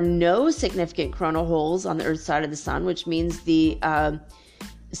now there are no significant coronal holes on the Earth's side of the sun, which means the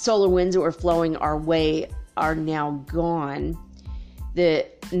solar winds that were flowing our way are now gone. The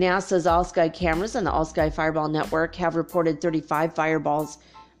NASA's All-Sky cameras and the All-Sky Fireball Network have reported 35 fireballs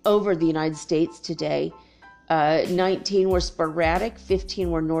over the United States today. 19 were sporadic,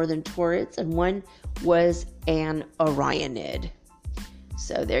 15 were northern Taurids, and 1 was an Orionid.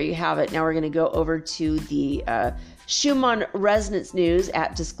 So there you have it. Now we're going to go over to the Schumann resonance news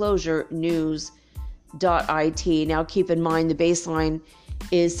at disclosurenews.it. Now keep in mind the baseline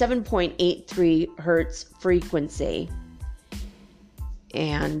is 7.83 hertz frequency.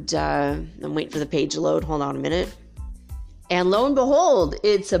 And I'm waiting for the page to load. Hold on a minute. And lo and behold,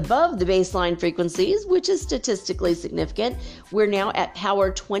 it's above the baseline frequencies, which is statistically significant. We're now at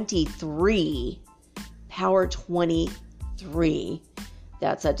power 23. Power 23.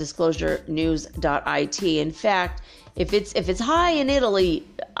 That's at disclosurenews.it. In fact, if it's high in Italy,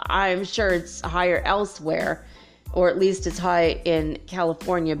 I'm sure it's higher elsewhere, or at least it's high in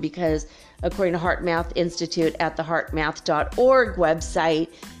California, because according to HeartMath Institute at the heartmath.org website,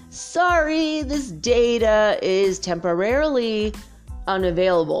 sorry, this data is temporarily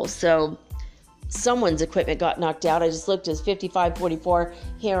unavailable. So someone's equipment got knocked out. I just looked, as 5544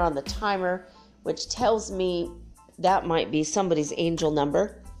 here on the timer, which tells me that might be somebody's angel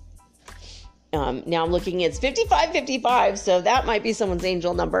number. Now I'm looking, it's 5555, so that might be someone's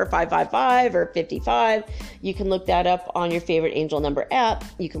angel number, 555 or 55. You can look that up on your favorite angel number app.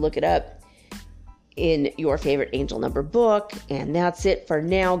 You can look it up in your favorite angel number book. And that's it for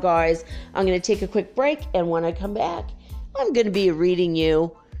now, guys. I'm going to take a quick break, and when I come back, I'm going to be reading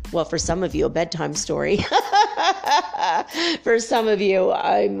you, well, for some of you, a bedtime story. For some of you,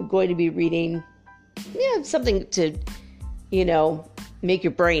 I'm going to be reading something to, make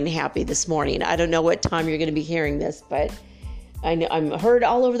your brain happy this morning. I don't know what time you're going to be hearing this, but I know I'm heard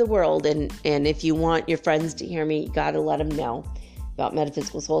all over the world. And if you want your friends to hear me, you got to let them know about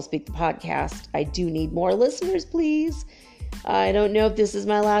Metaphysical Soul Speak, the podcast. I do need more listeners, please. I don't know if this is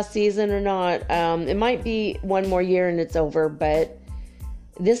my last season or not. It might be one more year and it's over, but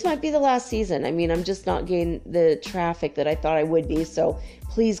this might be the last season. I mean, I'm just not getting the traffic that I thought I would be. So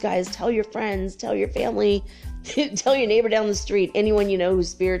please, guys, tell your friends, tell your family, tell your neighbor down the street, anyone you know who's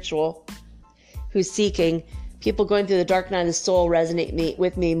spiritual, who's seeking. People going through the dark night of the soul resonate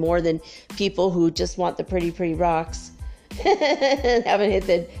with me more than people who just want the pretty, pretty rocks. Haven't hit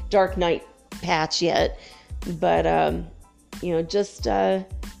the dark night patch yet. But, just a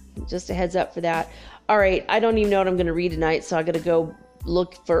heads up for that. All right, I don't even know what I'm going to read tonight, so I got to go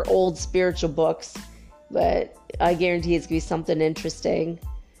look for old spiritual books. But I guarantee it's going to be something interesting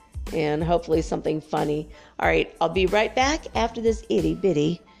and hopefully something funny. All right, I'll be right back after this itty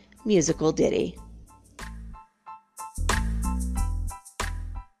bitty musical ditty.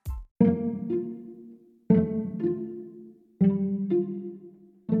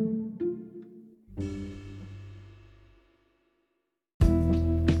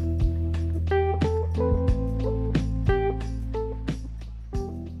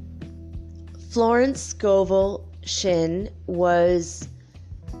 Florence Scovel Shinn was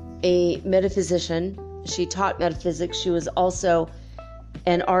a metaphysician. She taught metaphysics. She was also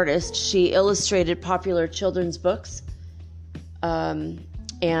an artist. She illustrated popular children's books and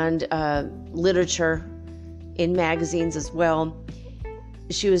literature in magazines as well.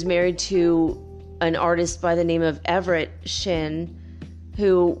 She was married to an artist by the name of Everett Shinn,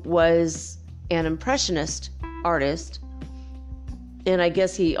 who was an impressionist artist. And I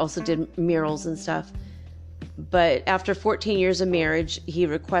guess he also did murals and stuff. But after 14 years of marriage, he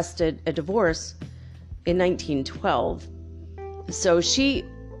requested a divorce in 1912. So she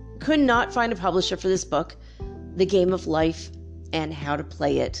could not find a publisher for this book, The Game of Life and How to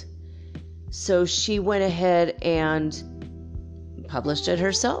Play It. So she went ahead and published it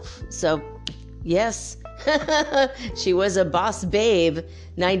herself. So, yes, she was a boss babe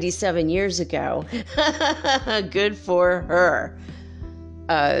 97 years ago. Good for her.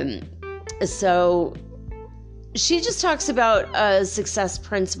 So she just talks about success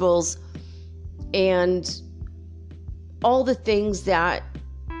principles and all the things that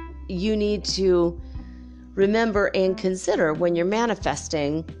you need to remember and consider when you're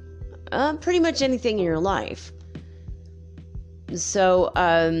manifesting pretty much anything in your life. So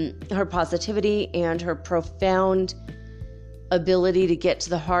her positivity and her profound ability to get to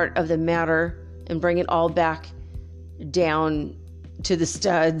the heart of the matter and bring it all back down to the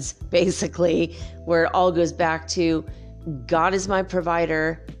studs, basically, where it all goes back to God is my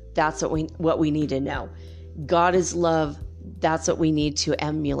provider. That's what we need to know. God is love. That's what we need to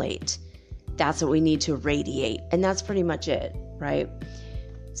emulate. That's what we need to radiate. And that's pretty much it, right?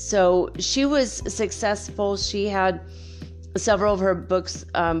 So she was successful. She had several of her books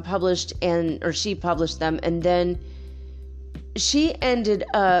published, or she published them. And then she ended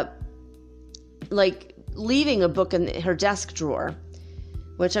up leaving a book in her desk drawer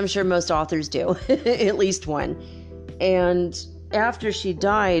which I'm sure most authors do, at least one. And after she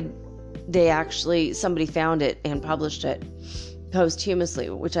died, somebody found it and published it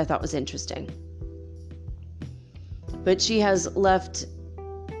posthumously, which I thought was interesting. But she has left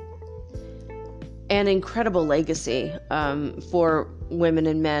an incredible legacy for women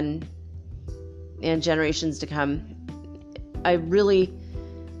and men and generations to come. Her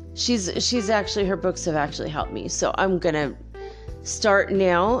books have actually helped me. So I'm going to start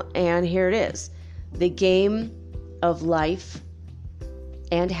now, and here it is. The Game of Life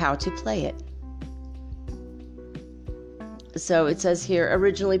and How to Play It. So it says here,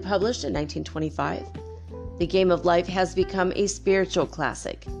 originally published in 1925, The Game of Life has become a spiritual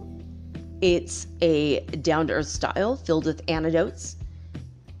classic. It's a down-to-earth style filled with anecdotes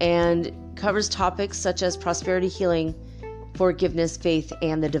and covers topics such as prosperity, healing, forgiveness, faith,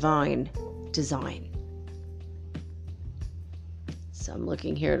 and the divine design. So I'm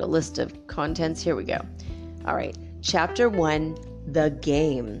looking here at a list of contents. Here we go. All right. Chapter 1, The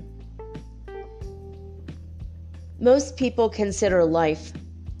Game. Most people consider life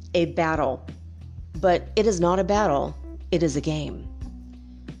a battle, but it is not a battle. It is a game.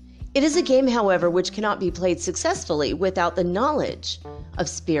 It is a game, however, which cannot be played successfully without the knowledge of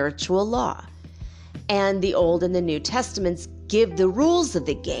spiritual law. And the Old and the New Testaments give the rules of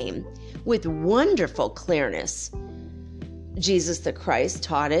the game with wonderful clearness. Jesus the Christ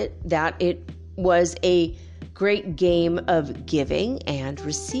taught it that it was a great game of giving and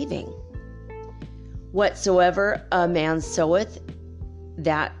receiving. Whatsoever a man soweth,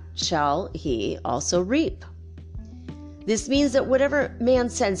 that shall he also reap. This means that whatever man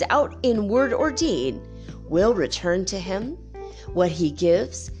sends out in word or deed will return to him. What he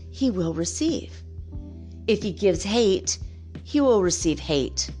gives, he will receive. If he gives hate, he will receive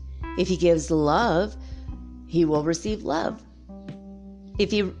hate. If he gives love, he will receive love. If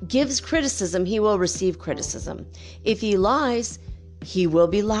he gives criticism, he will receive criticism. If he lies, he will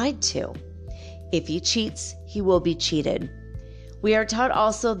be lied to. If he cheats, he will be cheated. We are taught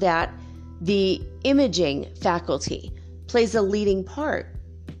also that the imaging faculty plays a leading part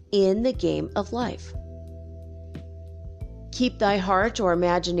in the game of life. Keep thy heart or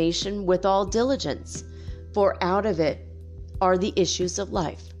imagination with all diligence, for out of it are the issues of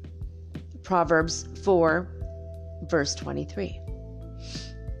life. Proverbs 4, verse 23.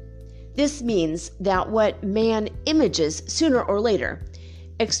 This means that what man images sooner or later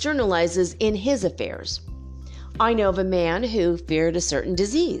externalizes in his affairs. I know of a man who feared a certain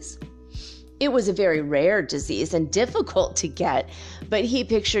disease. It was a very rare disease and difficult to get, but he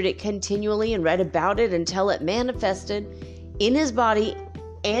pictured it continually and read about it until it manifested in his body,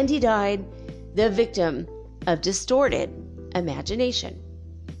 and he died, the victim of distorted imagination.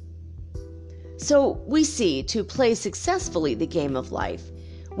 So we see, to play successfully the game of life,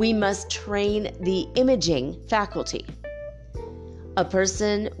 we must train the imaging faculty. A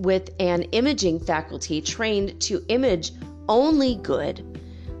person with an imaging faculty trained to image only good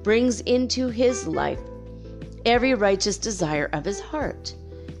brings into his life every righteous desire of his heart: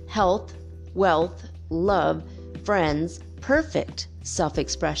 health, wealth, love, friends, perfect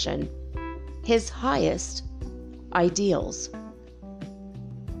self-expression, his highest ideals.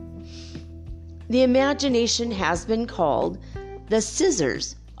 The imagination has been called the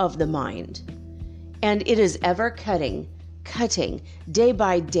scissors of the mind, and it is ever cutting day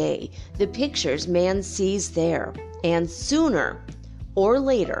by day the pictures man sees there, and sooner or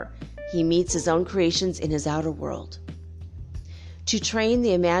later he meets his own creations in his outer world. To train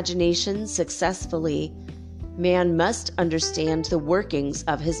the imagination successfully, man must understand the workings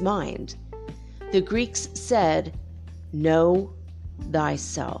of his mind. The Greeks said, "Know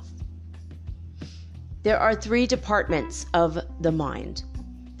thyself." There are 3 departments of the mind: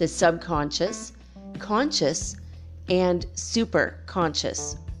 the subconscious, conscious, and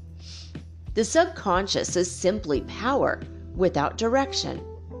superconscious. The subconscious is simply power without direction.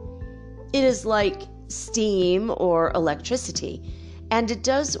 It is like steam or electricity, and it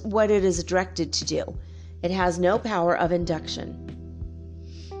does what it is directed to do. It has no power of induction.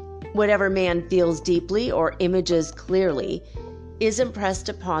 Whatever man feels deeply or images clearly is impressed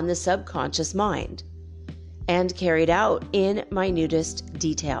upon the subconscious mind and carried out in minutest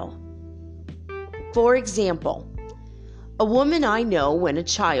detail. For example, a woman I know when a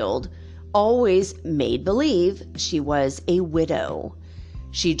child always made believe she was a widow.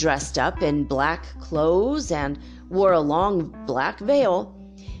 She dressed up in black clothes and wore a long black veil.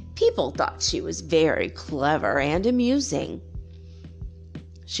 People thought she was very clever and amusing.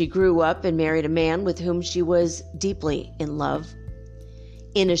 She grew up and married a man with whom she was deeply in love.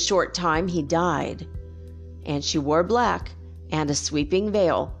 In a short time, he died, and she wore black and a sweeping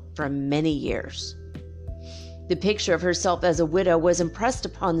veil for many years. The picture of herself as a widow was impressed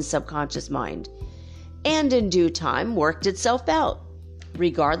upon the subconscious mind, and in due time worked itself out,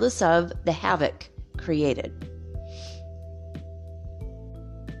 regardless of the havoc created.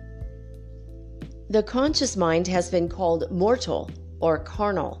 The conscious mind has been called mortal or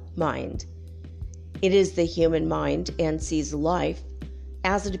carnal mind. It is the human mind and sees life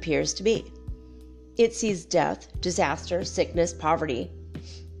as it appears to be. It sees death, disaster, sickness, poverty,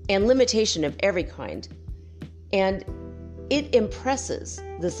 and limitation of every kind, and it impresses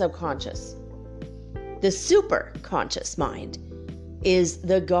the subconscious. The superconscious mind is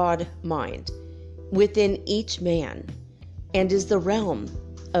the God mind within each man and is the realm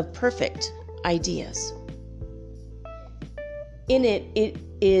of perfect ideas. In it, it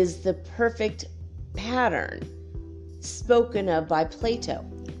is the perfect pattern spoken of by Plato,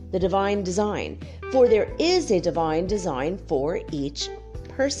 the divine design, for there is a divine design for each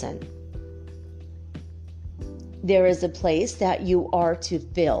person. There is a place that you are to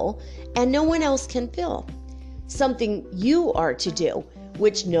fill and no one else can fill. Something you are to do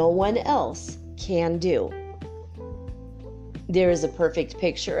which no one else can do. There is a perfect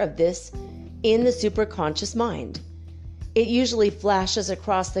picture of this in the superconscious mind. It usually flashes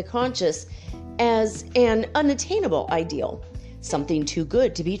across the conscious as an unattainable ideal, something too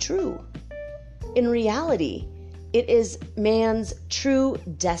good to be true. In reality, it is man's true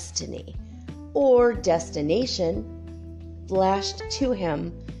destiny or destination flashed to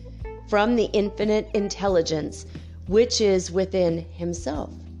him from the infinite intelligence which is within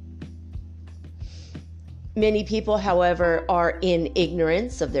himself. Many people, however, are in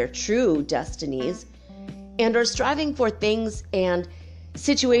ignorance of their true destinies and are striving for things and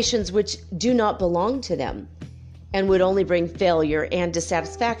situations which do not belong to them and would only bring failure and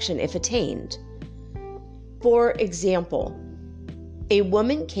dissatisfaction if attained. For example, a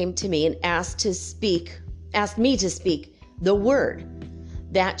woman came to me and asked me to speak the word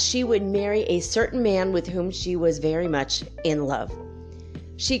that she would marry a certain man with whom she was very much in love.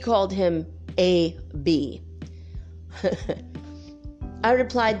 She called him A.B. I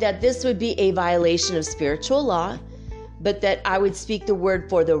replied that this would be a violation of spiritual law, but that I would speak the word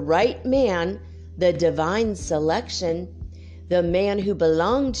for the right man, the divine selection, the man who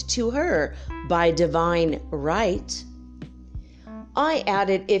belonged to her by divine right. I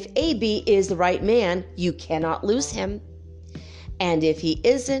added, if A.B. is the right man, you cannot lose him. And if he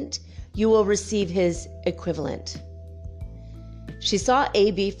isn't, you will receive his equivalent. She saw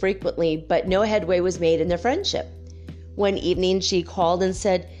A.B. frequently, but no headway was made in their friendship. One evening she called and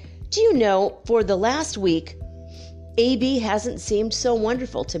said, "Do you know, for the last week, A.B. hasn't seemed so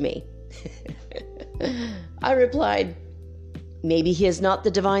wonderful to me." I replied, "Maybe he is not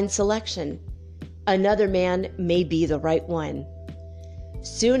the divine selection. Another man may be the right one."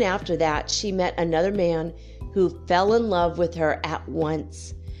 Soon after that, she met another man who fell in love with her at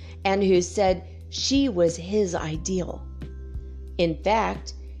once and who said she was his ideal. In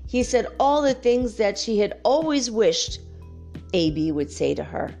fact, he said all the things that she had always wished A.B. would say to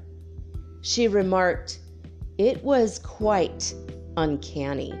her. She remarked, "It was quite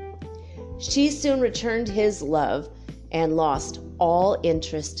uncanny." She soon returned his love and lost all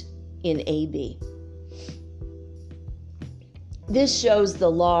interest in A.B. This shows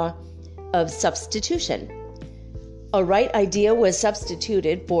the law of substitution. A right idea was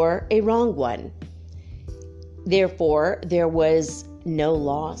substituted for a wrong one. Therefore, there was no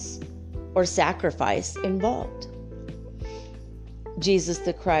loss or sacrifice involved. Jesus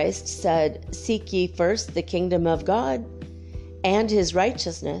the Christ said, "Seek ye first the kingdom of God and his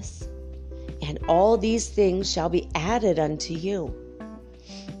righteousness, and all these things shall be added unto you."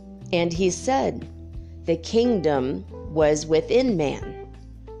 And he said, the kingdom was within man.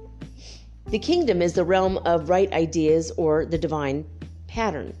 The kingdom is the realm of right ideas or the divine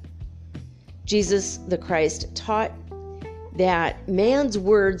pattern. Jesus the Christ taught that man's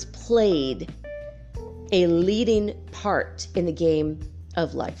words played a leading part in the game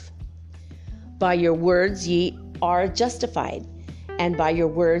of life. By your words ye are justified, and by your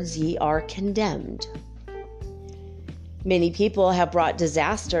words ye are condemned. Many people have brought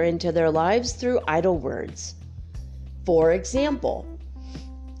disaster into their lives through idle words. For example,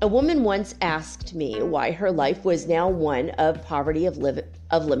 a woman once asked me why her life was now one of poverty of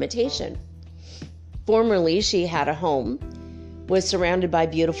limitation. Formerly, she had a home, was surrounded by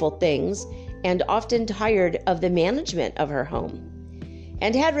beautiful things, and often tired of the management of her home,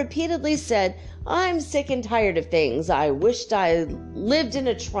 and had repeatedly said, "I'm sick and tired of things. I wished I lived in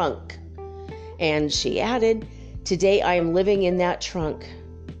a trunk." And she added, "Today I am living in that trunk."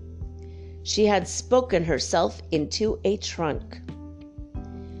 She had spoken herself into a trunk.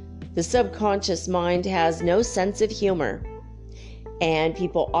 The subconscious mind has no sense of humor, and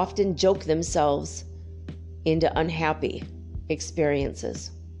people often joke themselves into unhappy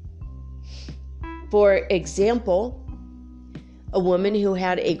experiences. For example, a woman who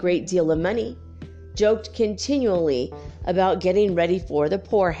had a great deal of money joked continually about getting ready for the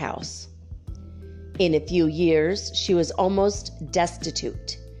poorhouse. In a few years, she was almost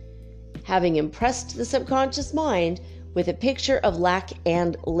destitute, having impressed the subconscious mind with a picture of lack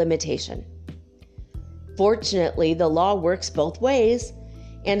and limitation. Fortunately, the law works both ways,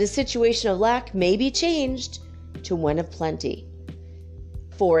 and a situation of lack may be changed to one of plenty.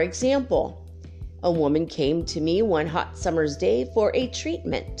 For example, a woman came to me one hot summer's day for a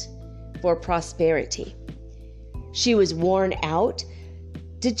treatment for prosperity. She was worn out,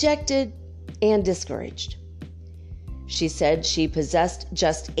 dejected, and discouraged. She said she possessed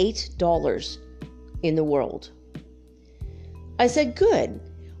just $8 in the world. I said, good,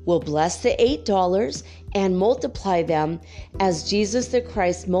 we'll bless the $8 and multiply them as Jesus the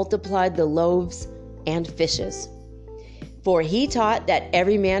Christ multiplied the loaves and fishes. For he taught that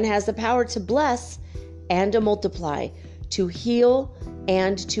every man has the power to bless and to multiply, to heal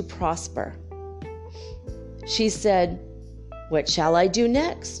and to prosper. She said, what shall I do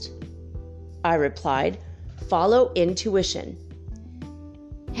next? I replied, follow intuition.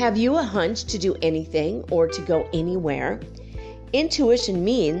 Have you a hunch to do anything or to go anywhere? Intuition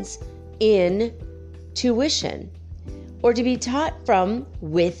means in tuition, or to be taught from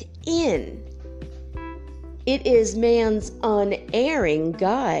within. It is man's unerring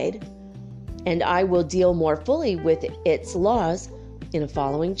guide, and I will deal more fully with its laws in a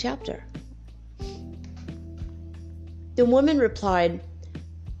following chapter. The woman replied,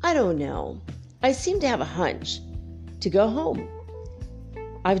 I don't know. I seem to have a hunch to go home.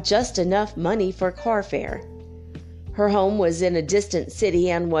 I've just enough money for car fare. Her home was in a distant city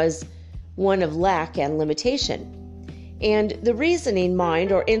and was one of lack and limitation. And the reasoning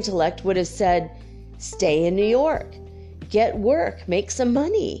mind or intellect would have said, stay in New York, get work, make some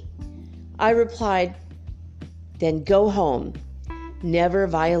money. I replied, then go home. Never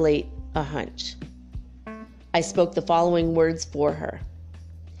violate a hunch. I spoke the following words for her.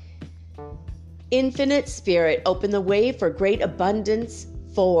 Infinite Spirit, open the way for great abundance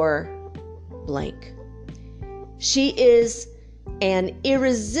for blank. She is an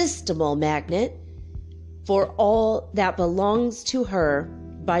irresistible magnet for all that belongs to her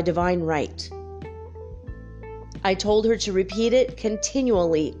by divine right. I told her to repeat it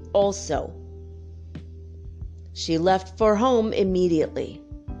continually also. She left for home immediately.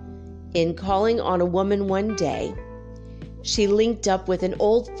 In calling on a woman one day, she linked up with an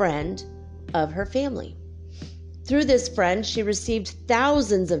old friend of her family. Through this friend, she received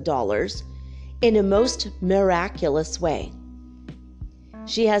thousands of dollars in a most miraculous way.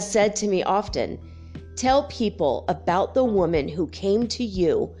 She has said to me often, tell people about the woman who came to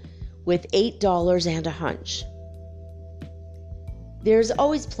you with $8 and a hunch. There's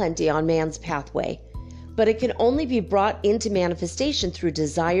always plenty on man's pathway, but it can only be brought into manifestation through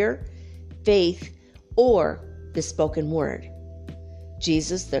desire, faith, or the spoken word.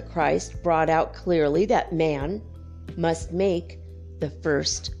 Jesus the Christ brought out clearly that man must make the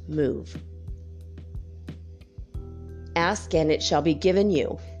first move. Ask and it shall be given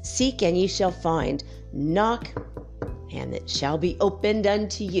you. Seek and ye shall find. Knock and it shall be opened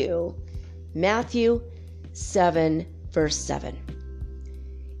unto you. Matthew 7, verse 7.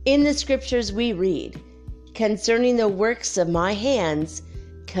 In the scriptures we read, concerning the works of my hands,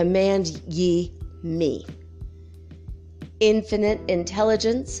 command ye me. Infinite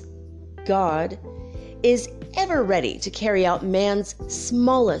intelligence, God, is ever ready to carry out man's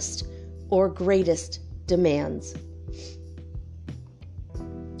smallest or greatest demands.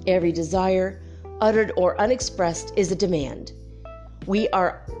 Every desire, uttered or unexpressed, is a demand. We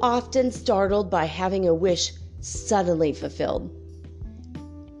are often startled by having a wish suddenly fulfilled.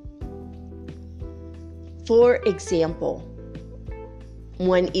 For example,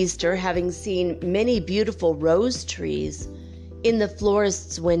 one Easter, having seen many beautiful rose trees in the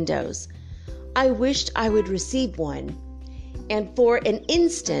florist's windows, I wished I would receive one, and for an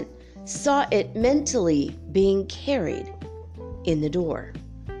instant saw it mentally being carried in the door.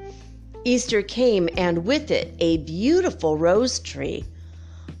 Easter came, and with it a beautiful rose tree.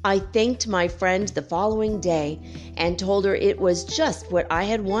 I thanked my friend the following day and told her it was just what I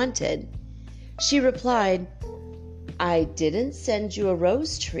had wanted. She replied, I didn't send you a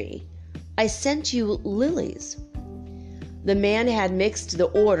rose tree. I sent you lilies. The man had mixed the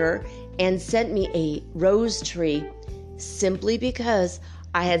order and sent me a rose tree simply because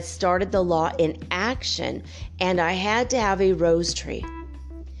I had started the law in action, and I had to have a rose tree.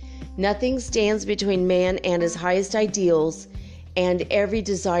 Nothing stands between man and his highest ideals and every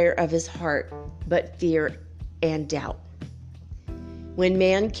desire of his heart but fear and doubt. When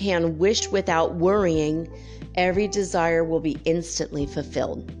man can wish without worrying, every desire will be instantly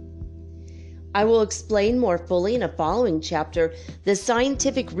fulfilled. I will explain more fully in a following chapter the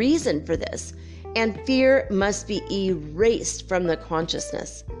scientific reason for this, and fear must be erased from the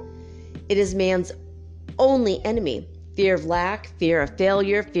consciousness. It is man's only enemy. Fear of lack, fear of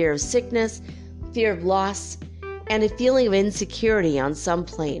failure, fear of sickness, fear of loss, and a feeling of insecurity on some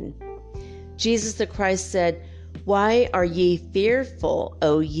plane. Jesus the Christ said, "Why are ye fearful,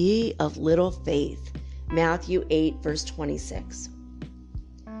 O ye of little faith?" Matthew 8, verse 26.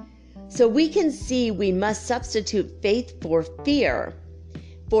 So we can see we must substitute faith for fear.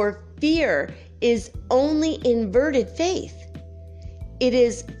 For fear is only inverted faith. It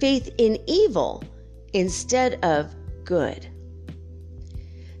is faith in evil instead of good.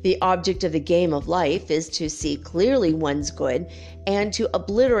 The object of the game of life is to see clearly one's good and to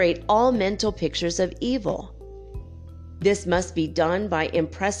obliterate all mental pictures of evil. This must be done by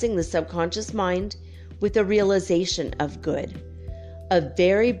impressing the subconscious mind with the realization of good. A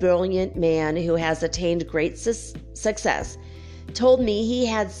very brilliant man who has attained great success told me he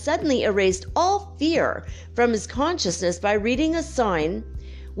had suddenly erased all fear from his consciousness by reading a sign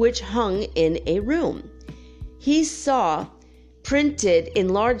which hung in a room. He saw printed in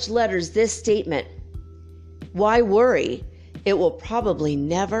large letters this statement, "Why worry? It will probably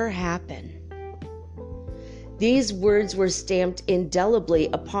never happen." These words were stamped indelibly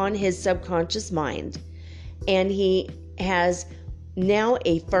upon his subconscious mind, and he has now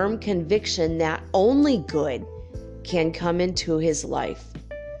a firm conviction that only good can come into his life.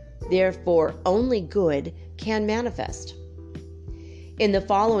 Therefore, only good can manifest. In the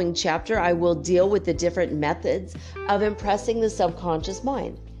following chapter, I will deal with the different methods of impressing the subconscious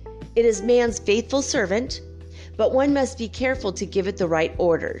mind. It is man's faithful servant, but one must be careful to give it the right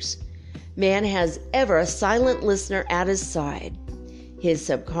orders. Man has ever a silent listener at his side, his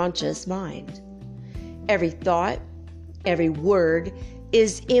subconscious mind. Every thought, every word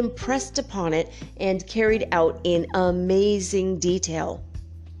is impressed upon it and carried out in amazing detail.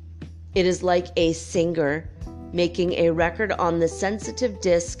 It is like a singer making a record on the sensitive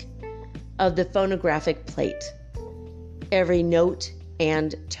disc of the phonographic plate. Every note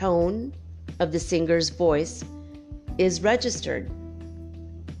and tone of the singer's voice is registered.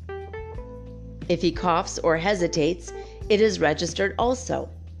 If he coughs or hesitates, it is registered also.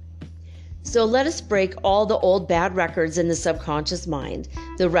 So let us break all the old bad records in the subconscious mind,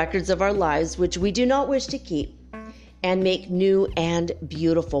 the records of our lives which we do not wish to keep, and make new and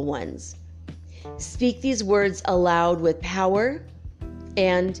beautiful ones. Speak these words aloud with power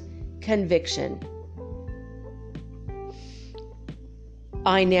and conviction.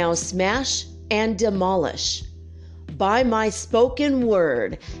 I now smash and demolish by my spoken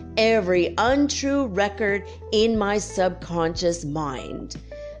word every untrue record in my subconscious mind.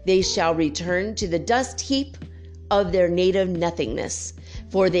 They shall return to the dust heap of their native nothingness,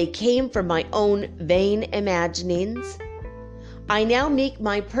 for they came from my own vain imaginings. I now make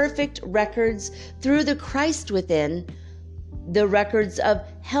my perfect records through the Christ within, the records of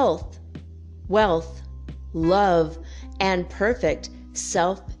health, wealth, love, and perfect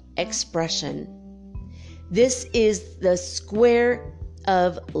self-expression. This is the square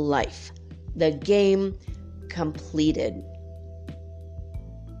of life, the game completed.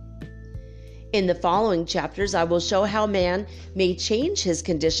 In the following chapters, I will show how man may change his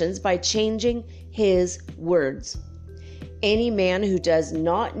conditions by changing his words. Any man who does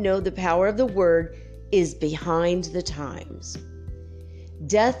not know the power of the word is behind the times.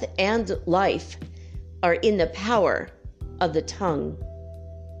 Death and life are in the power of the tongue.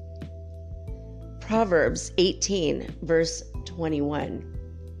 Proverbs 18, verse 21.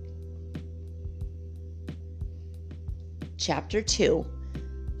 Chapter 2,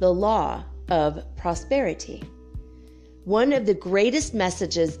 the law of prosperity. One of the greatest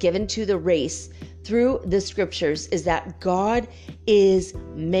messages given to the race through the scriptures is that God is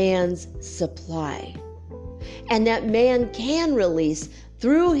man's supply, and that man can release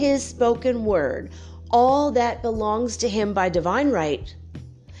through his spoken word all that belongs to him by divine right.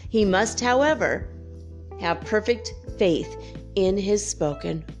 He must, however, have perfect faith in his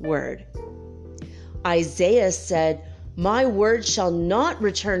spoken word. Isaiah said, "My word shall not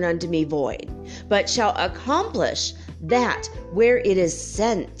return unto me void, but shall accomplish that where it is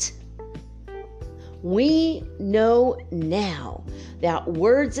sent." We know now that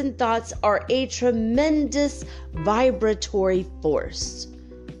words and thoughts are a tremendous vibratory force.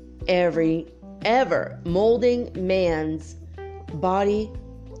 ever molding man's body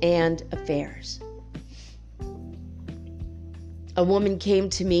and affairs. A woman came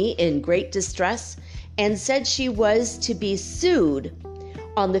to me in great distress and said she was to be sued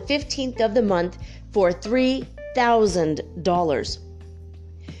on the 15th of the month for $3,000.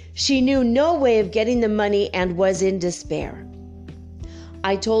 She knew no way of getting the money and was in despair.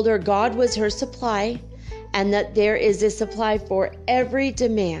 I told her God was her supply and that there is a supply for every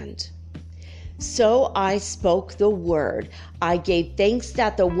demand. So I spoke the word. I gave thanks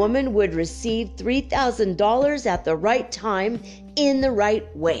that the woman would receive $3,000 at the right time in the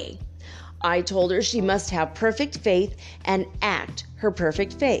right way. I told her she must have perfect faith and act her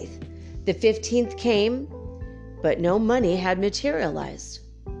perfect faith. The 15th came, but no money had materialized.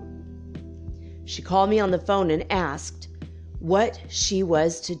 She called me on the phone and asked what she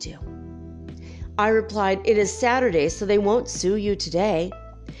was to do. I replied, "It is Saturday, so they won't sue you today.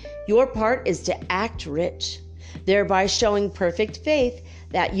 Your part is to act rich, thereby showing perfect faith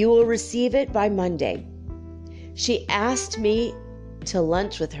that you will receive it by Monday." She asked me to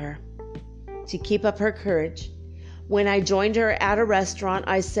lunch with her to keep up her courage. When I joined her at a restaurant,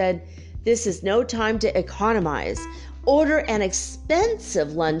 I said, "This is no time to economize. Order an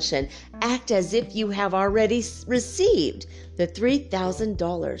expensive luncheon. Act as if you have already received the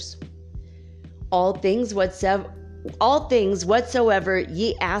 $3,000. All things whatsoever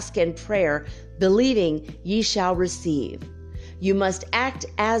ye ask in prayer, believing ye shall receive." You must act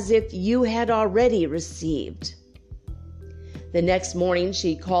as if you had already received. The next morning,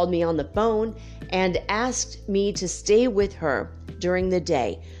 she called me on the phone and asked me to stay with her during the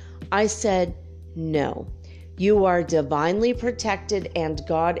day. I said, "No, you are divinely protected and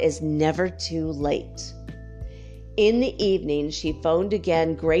God is never too late." In the evening, she phoned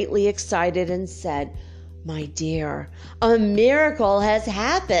again, greatly excited, and said, "My dear, a miracle has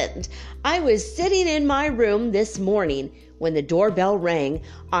happened. I was sitting in my room this morning when the doorbell rang.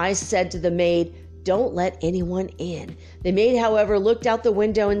 I said to the maid, 'Don't let anyone in.' The maid, however, looked out the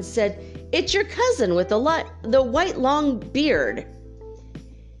window and said, 'It's your cousin with the white long beard.'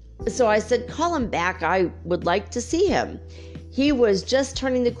 So I said, 'Call him back. I would like to see him.' He was just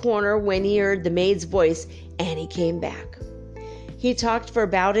turning the corner when he heard the maid's voice, and he came back. He talked for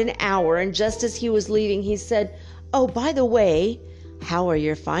about an hour, and just as he was leaving, he said, 'Oh, by the way, how are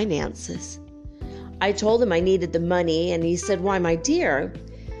your finances?' I told him I needed the money, and he said, 'Why, my dear,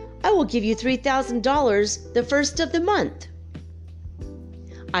 I will give you $3,000 the first of the month.'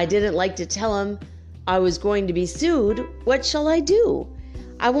 I didn't like to tell him I was going to be sued. What shall I do?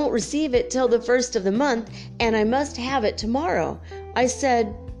 I won't receive it till the first of the month, and I must have it tomorrow. I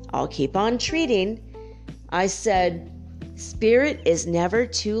said, 'I'll keep on treating.' I said, 'Spirit is never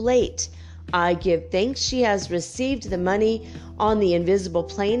too late. I give thanks she has received the money on the invisible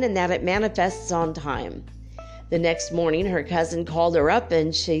plane and that it manifests on time.' The next morning, her cousin called her up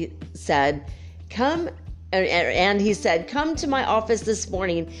and she said, he said, 'Come to my office this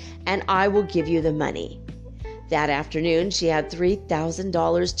morning and I will give you the money.' That afternoon, she had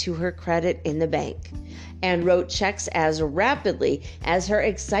 $3,000 to her credit in the bank and wrote checks as rapidly as her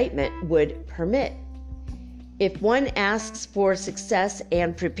excitement would permit. If one asks for success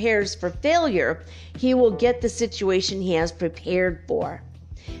and prepares for failure, he will get the situation he has prepared for.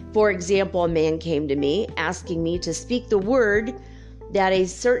 For example, a man came to me asking me to speak the word that a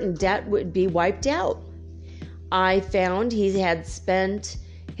certain debt would be wiped out. I found he had spent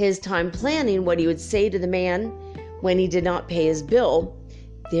his time planning what he would say to the man when he did not pay his bill,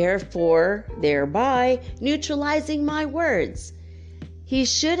 thereby neutralizing my words. He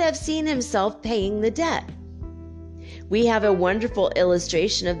should have seen himself paying the debt. We have a wonderful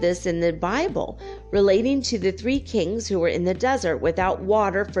illustration of this in the Bible relating to the 3 kings who were in the desert without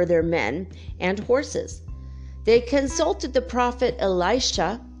water for their men and horses. They consulted the prophet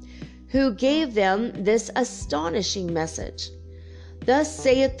Elisha, who gave them this astonishing message. 'Thus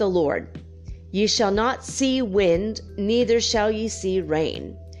saith the Lord, Ye shall not see wind, neither shall ye see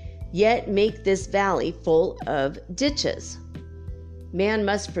rain, yet make this valley full of ditches.' Man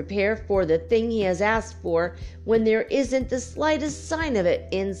must prepare for the thing he has asked for when there isn't the slightest sign of it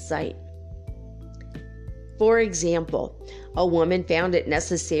in sight. For example, a woman found it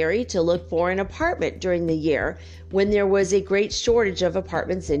necessary to look for an apartment during the year when there was a great shortage of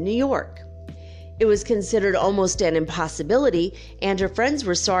apartments in New York. It was considered almost an impossibility, and her friends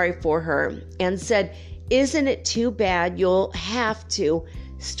were sorry for her and said, 'Isn't it too bad you'll have to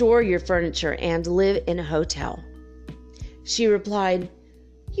store your furniture and live in a hotel?' She replied,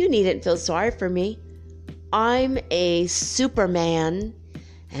 'You needn't feel sorry for me. I'm a Superman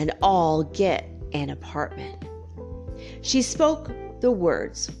and I'll get an apartment.' She spoke the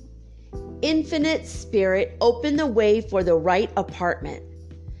words. infinite spirit opened the way for the right apartment.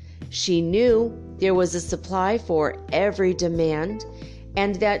 She knew there was a supply for every demand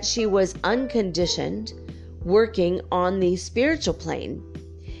and that she was unconditioned, working on the spiritual plane,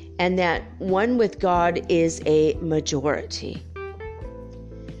 and that one with God is a majority.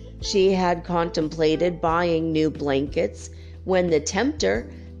 She had contemplated buying new blankets when the tempter,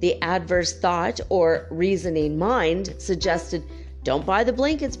 the adverse thought or reasoning mind, suggested, "Don't buy the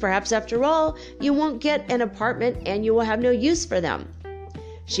blankets. Perhaps after all, you won't get an apartment and you will have no use for them."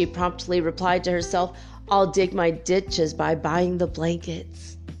 She promptly replied to herself, "I'll dig my ditches by buying the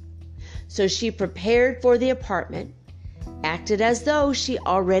blankets." So she prepared for the apartment, acted as though she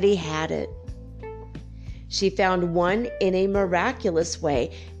already had it. She found one in a miraculous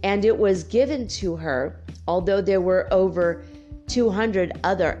way, and it was given to her, although there were over 200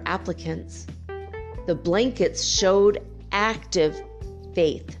 other applicants. The blankets showed active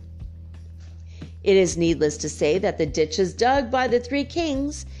faith. It is needless to say that the ditches dug by the three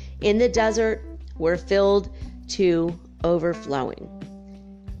kings in the desert were filled to overflowing.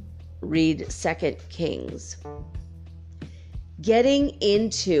 Read 2 Kings. Getting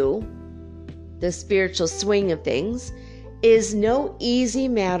into the spiritual swing of things is no easy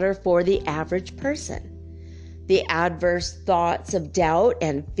matter for the average person. The adverse thoughts of doubt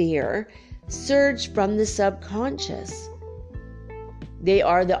and fear surge from the subconscious. They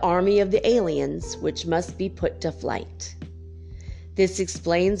are the army of the aliens which must be put to flight. This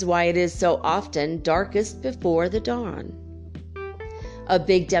explains why it is so often darkest before the dawn. A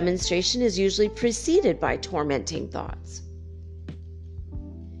big demonstration is usually preceded by tormenting thoughts.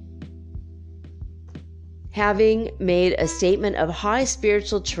 Having made a statement of high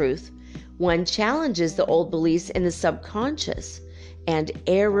spiritual truth, one challenges the old beliefs in the subconscious, and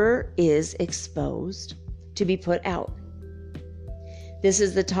error is exposed to be put out. This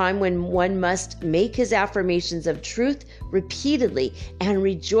is the time when one must make his affirmations of truth repeatedly and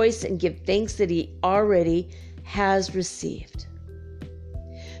rejoice and give thanks that he already has received.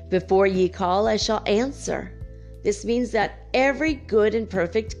 Before ye call, I shall answer. This means that every good and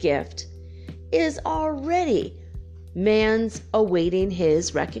perfect gift is already man's, awaiting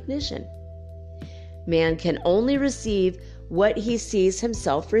his recognition. Man can only receive what he sees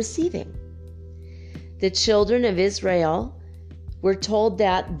himself receiving. The children of Israel were told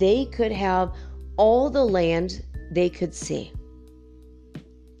that they could have all the land they could see.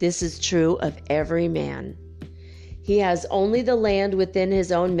 This is true of every man. He has only the land within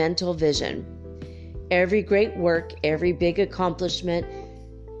his own mental vision. Every great work, every big accomplishment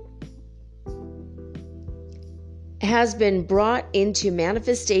has been brought into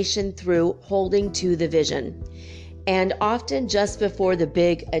manifestation through holding to the vision. And often just before the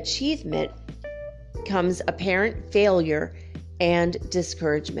big achievement comes apparent failure and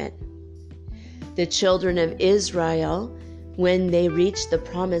discouragement. The children of Israel, when they reached the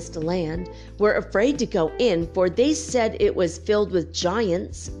promised land, were afraid to go in, for they said it was filled with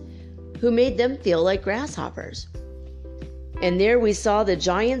giants who made them feel like grasshoppers. And there we saw the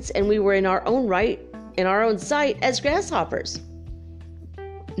giants, and we were in our own right, in our own sight, as grasshoppers.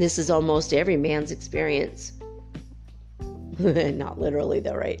 This is almost every man's experience. Not literally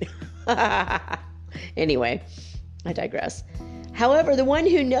though, right? Anyway, I digress. However, the one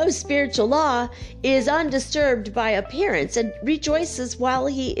who knows spiritual law is undisturbed by appearance and rejoices while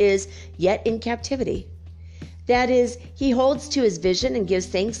he is yet in captivity. That is, he holds to his vision and gives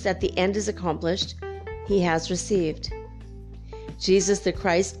thanks that the end is accomplished, he has received. Jesus the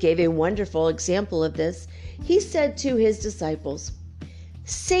Christ gave a wonderful example of this. He said to his disciples,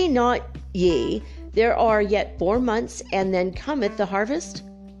 "Say not ye, there are yet 4 months, and then cometh the harvest?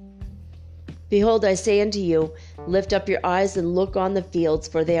 Behold, I say unto you, lift up your eyes and look on the fields,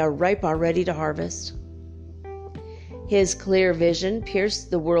 for they are ripe already to harvest." His clear vision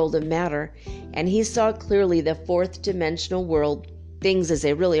pierced the world of matter, and he saw clearly the fourth dimensional world, things as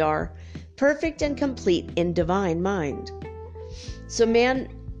they really are, perfect and complete in divine mind. So man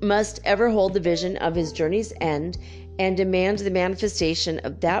must ever hold the vision of his journey's end and demand the manifestation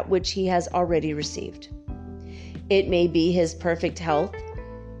of that which he has already received. It may be his perfect health,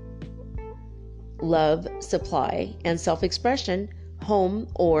 love, supply, and self-expression, home,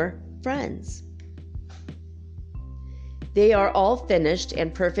 or friends. They are all finished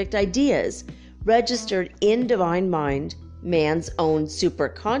and perfect ideas, registered in divine mind, man's own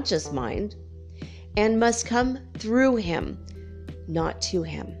superconscious mind, and must come through him, not to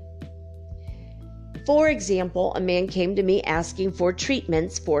him. For example, a man came to me asking for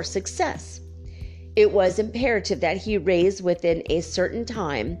treatments for success. It was imperative that he raise within a certain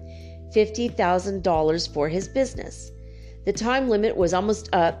time $50,000 for his business. The time limit was almost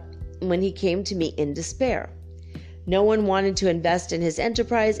up, when he came to me in despair. No one wanted to invest in his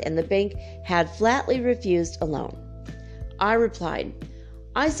enterprise, and the bank had flatly refused a loan. I replied,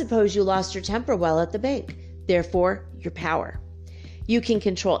 I suppose you lost your temper while at the bank, therefore your power. You can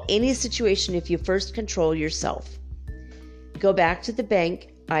control any situation if you first control yourself. Go back to the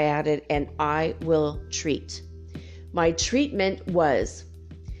bank, I added, and I will treat. My treatment was,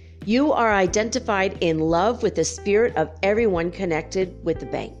 you are identified in love with the spirit of everyone connected with the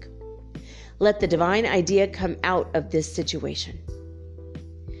bank. Let the divine idea come out of this situation.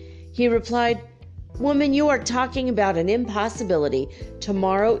 He replied, Woman, you are talking about an impossibility.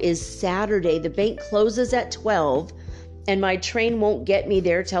 Tomorrow is Saturday. The bank closes at 12, and my train won't get me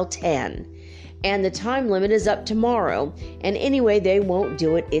there till 10. And the time limit is up tomorrow, and anyway, they won't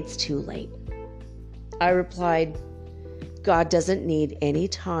do it. It's too late. I replied, God doesn't need any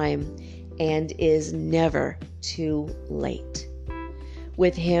time and is never too late.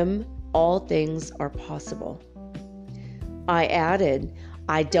 With him, all things are possible. I added,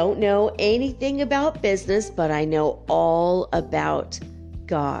 I don't know anything about business, but I know all about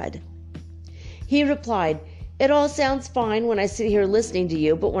God. He replied, It all sounds fine when I sit here listening to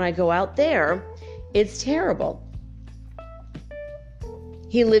you, but when I go out there, it's terrible.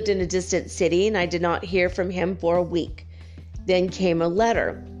 He lived in a distant city, and I did not hear from him for a week. Then came a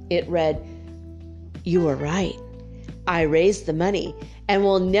letter. It read, You were right. I raised the money and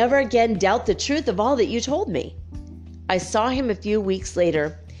will never again doubt the truth of all that you told me. I saw him a few weeks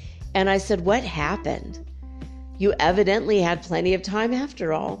later, and I said, What happened? You evidently had plenty of time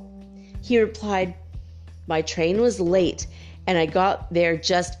after all. He replied, My train was late, and I got there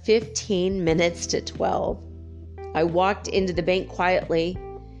just 15 minutes to 12. I walked into the bank quietly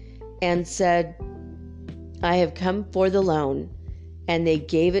and said, I have come for the loan, and they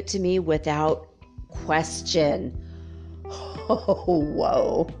gave it to me without question. Oh,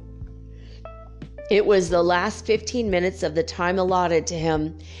 whoa. It was the last 15 minutes of the time allotted to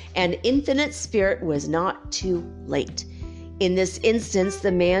him, and Infinite Spirit was not too late. In this instance,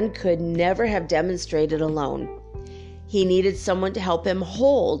 the man could never have demonstrated alone. He needed someone to help him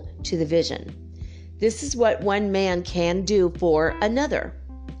hold to the vision. This is what one man can do for another.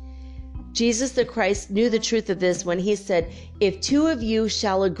 Jesus the Christ knew the truth of this when he said, If two of you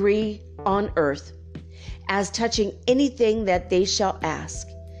shall agree on earth as touching anything that they shall ask,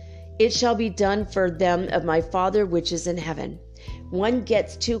 it shall be done for them of my Father which is in heaven. One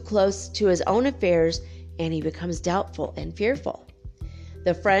gets too close to his own affairs and he becomes doubtful and fearful.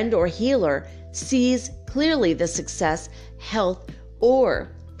 The friend or healer sees clearly the success, health,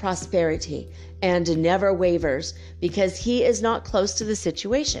 or prosperity and never wavers because he is not close to the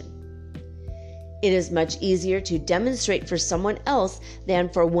situation. It is much easier to demonstrate for someone else than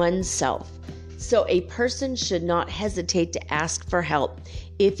for oneself. So a person should not hesitate to ask for help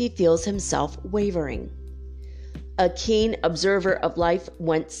if he feels himself wavering. A keen observer of life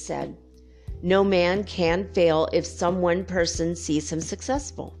once said, No man can fail if some one person sees him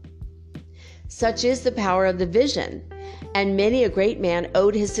successful. Such is the power of the vision, and many a great man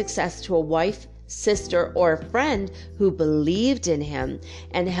owed his success to a wife, sister, or a friend who believed in him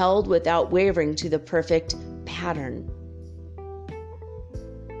and held without wavering to the perfect pattern.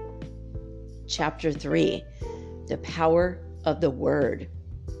 Chapter 3, The Power of the Word.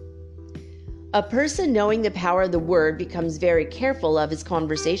 A person knowing the power of the word becomes very careful of his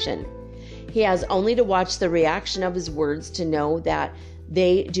conversation. He has only to watch the reaction of his words to know that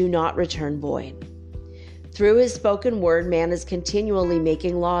they do not return void. Through his spoken word, man is continually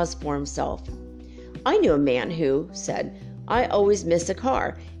making laws for himself. I knew a man who said, I always miss a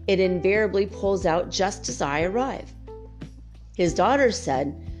car. It invariably pulls out just as I arrive. His daughter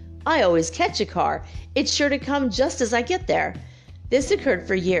said, I always catch a car. It's sure to come just as I get there. This occurred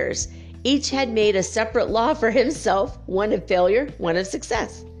for years. Each had made a separate law for himself, one of failure, one of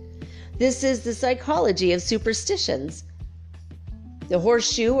success. This is the psychology of superstitions. The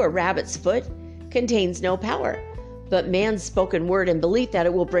horseshoe or rabbit's foot contains no power, but man's spoken word and belief that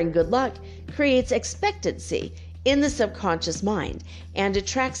it will bring good luck creates expectancy in the subconscious mind and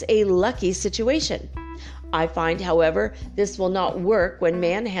attracts a lucky situation. I find, however, this will not work when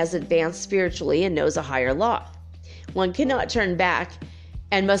man has advanced spiritually and knows a higher law. One cannot turn back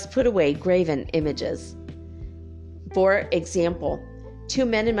and must put away graven images. For example, 2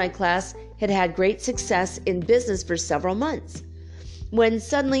 men in my class had had great success in business for several months, when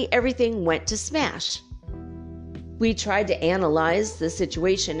suddenly everything went to smash. We tried to analyze the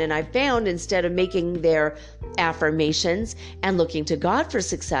situation, and I found instead of making their affirmations and looking to God for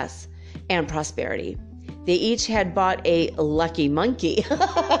success and prosperity, they each had bought a lucky monkey.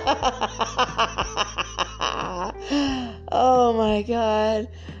 Oh my God.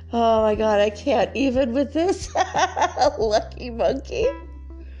 Oh my God, I can't even with this. Lucky monkey.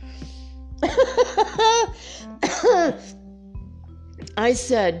 I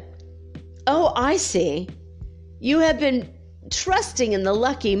said, "Oh, I see. You have been trusting in the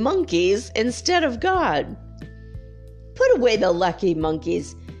lucky monkeys instead of God. Put away the lucky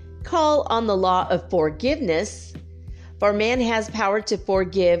monkeys. Call on the law of forgiveness, for man has power to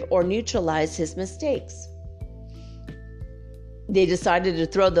forgive or neutralize his mistakes." They decided to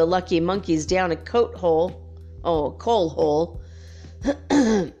throw the lucky monkeys down a coal hole.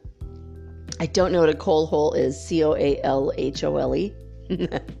 I don't know what a coal hole is. COALHOLE.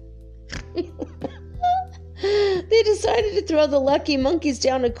 They decided to throw the lucky monkeys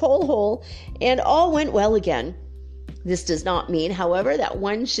down a coal hole, and all went well again. This does not mean, however, that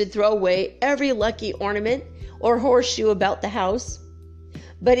one should throw away every lucky ornament or horseshoe about the house,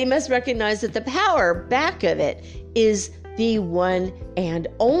 but he must recognize that the power back of it is the one and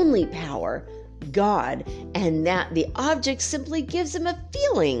only power, God, and that the object simply gives him a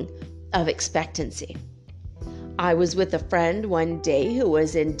feeling of expectancy. I was with a friend one day who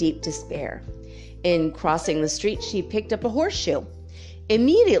was in deep despair. In crossing the street, she picked up a horseshoe.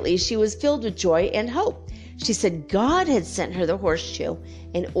 Immediately, she was filled with joy and hope. She said God had sent her the horseshoe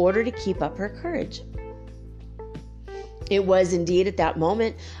in order to keep up her courage. It was indeed at that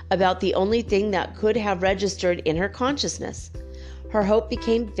moment about the only thing that could have registered in her consciousness. Her hope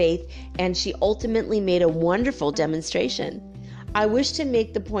became faith, and she ultimately made a wonderful demonstration. I wish to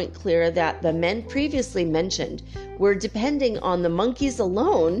make the point clear that the men previously mentioned were depending on the monkeys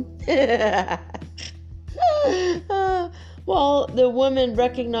alone, while the woman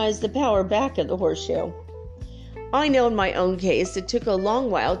recognized the power back of the horseshoe. I know in my own case, it took a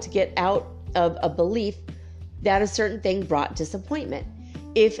long while to get out of a belief that a certain thing brought disappointment.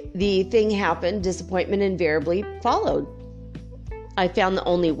 If the thing happened, disappointment invariably followed. I found the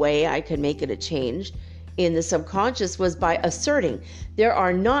only way I could make it a change in the subconscious was by asserting there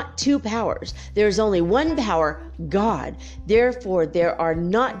are not two powers. There's only one power, God. Therefore, there are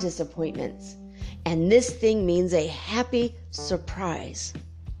not disappointments. And this thing means a happy surprise.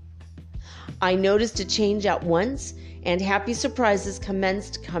 I noticed a change at once, and happy surprises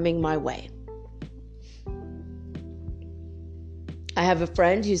commenced coming my way. I have a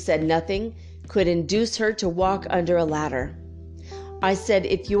friend who said nothing could induce her to walk under a ladder. I said,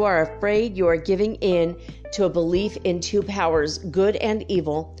 if you are afraid, you are giving in to a belief in two powers, good and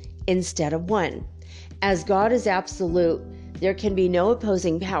evil, instead of one. As God is absolute, there can be no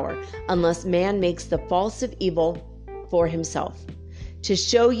opposing power unless man makes the false of evil for himself. To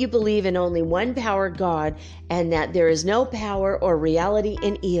show you believe in only one power, God, and that there is no power or reality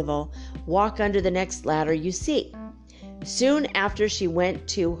in evil, walk under the next ladder you see. Soon after she went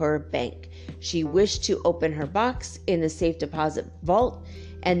to her bank. She wished to open her box in the safe deposit vault,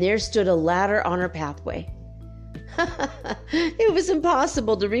 and there stood a ladder on her pathway. It was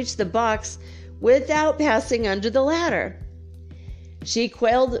impossible to reach the box without passing under the ladder. She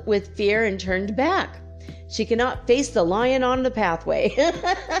quailed with fear and turned back. She could not face the lion on the pathway.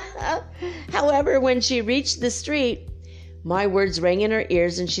 However, when she reached the street, my words rang in her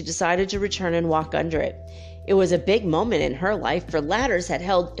ears, and she decided to return and walk under it. It was a big moment in her life, for ladders had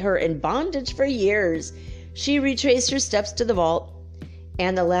held her in bondage for years. She retraced her steps to the vault,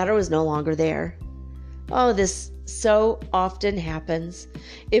 and the ladder was no longer there. Oh, this so often happens.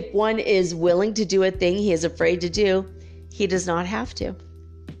 If one is willing to do a thing he is afraid to do, he does not have to.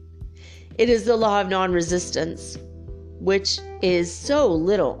 It is the law of non-resistance, which is so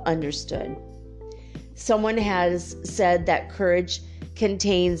little understood. Someone has said that courage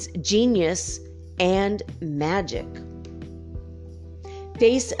contains genius and magic.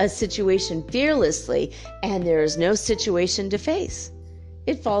 Face a situation fearlessly, and there is no situation to face.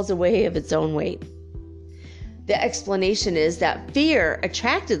 It falls away of its own weight. The explanation is that fear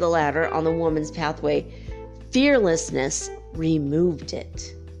attracted the ladder on the woman's pathway. Fearlessness removed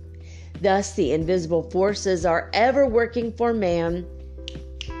it. Thus, the invisible forces are ever working for man.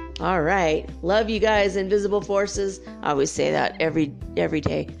 All right. Love you guys, invisible forces. I always say that every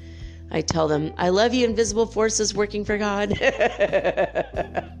day. I tell them, I love you, invisible forces working for God.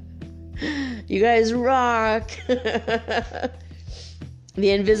 You guys rock. The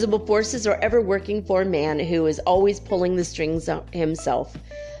invisible forces are ever working for man, who is always pulling the strings himself,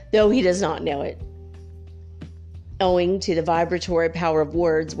 though he does not know it. Owing to the vibratory power of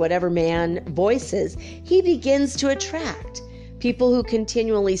words, whatever man voices, he begins to attract. People who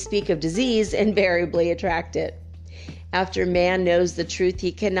continually speak of disease invariably attract it. After man knows the truth,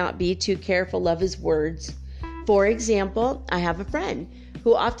 he cannot be too careful of his words. For example, I have a friend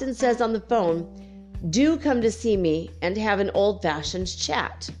who often says on the phone, "Do come to see me and have an old-fashioned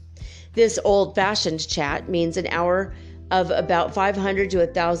chat." This old-fashioned chat means an hour of about 500 to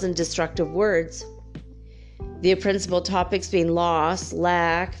 1,000 destructive words. The principal topics being loss,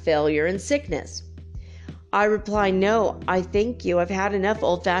 lack, failure, and sickness. I reply, no, I thank you. I've had enough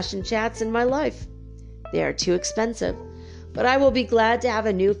old-fashioned chats in my life. They are too expensive. But I will be glad to have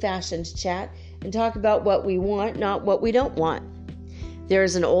a new-fashioned chat and talk about what we want, not what we don't want. There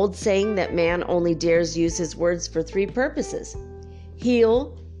is an old saying that man only dares use his words for 3 purposes: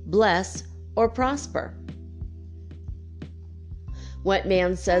 heal, bless, or prosper. What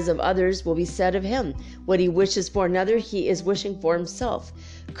man says of others will be said of him. What he wishes for another, he is wishing for himself.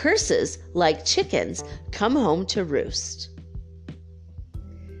 Curses, like chickens, come home to roost.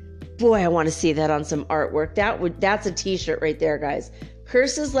 Boy, I want to see that on some artwork. That's a t-shirt right there, guys.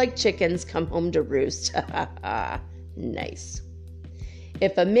 Curses like chickens come home to roost. Nice.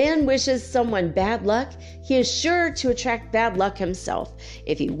 If a man wishes someone bad luck, he is sure to attract bad luck himself.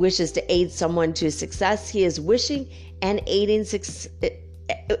 If he wishes to aid someone to success, he is wishing and aiding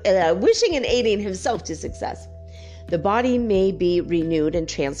himself to success. The body may be renewed and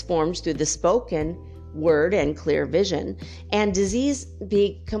transformed through the spoken word and clear vision, and disease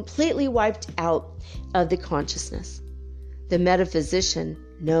be completely wiped out of the consciousness. The metaphysician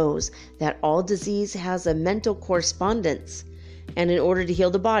knows that all disease has a mental correspondence, and in order to heal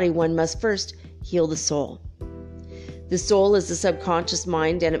the body, one must first heal the soul. The soul is the subconscious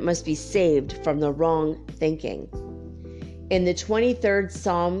mind, and it must be saved from the wrong thinking. In the 23rd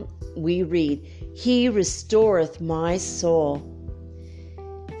Psalm, we read, "He restoreth my soul."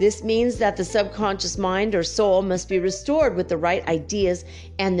 This means that the subconscious mind or soul must be restored with the right ideas,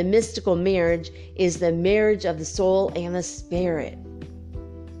 and the mystical marriage is the marriage of the soul and the spirit,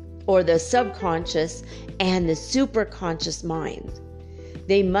 or the subconscious and the superconscious mind.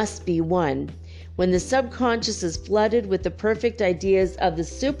 They must be one. When the subconscious is flooded with the perfect ideas of the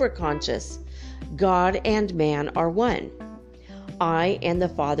superconscious, God and man are one. I and the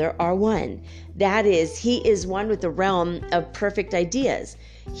Father are one. That is, He is one with the realm of perfect ideas.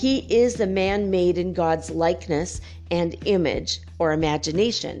 He is the man made in God's likeness and image or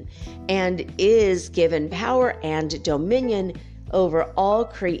imagination, and is given power and dominion over all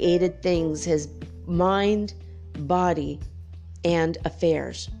created things, his mind, body, and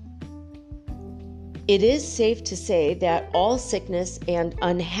affairs. It is safe to say that all sickness and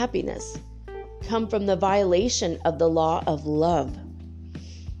unhappiness come from the violation of the law of love.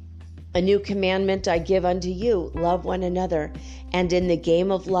 A new commandment I give unto you, love one another, and in the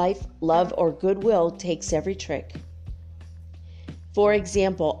game of life, love or goodwill takes every trick. For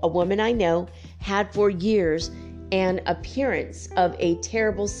example, a woman I know had for years an appearance of a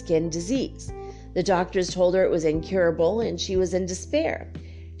terrible skin disease. The doctors told her it was incurable, and she was in despair.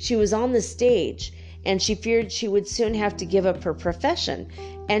 She was on the stage, and she feared she would soon have to give up her profession,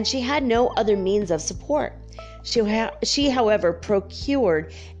 and she had no other means of support. She, however,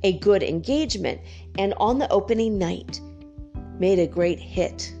 procured a good engagement, and on the opening night made a great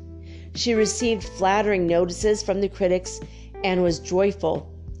hit. She received flattering notices from the critics and was joyful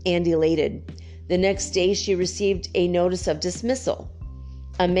and elated. The next day she received a notice of dismissal.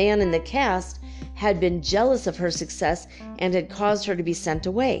 A man in the cast had been jealous of her success and had caused her to be sent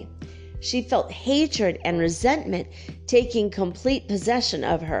away. She felt hatred and resentment taking complete possession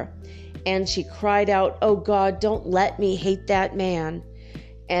of her, and she cried out, "Oh God, don't let me hate that man."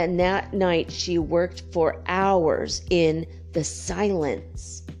 And that night she worked for hours in the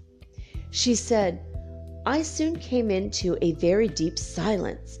silence. She said, "I soon came into a very deep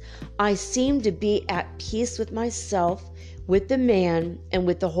silence. I seemed to be at peace with myself, with the man, and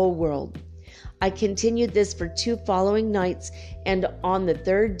with the whole world. I continued this for 2 following nights, and on the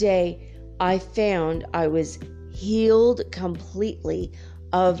 3rd day, I found I was healed completely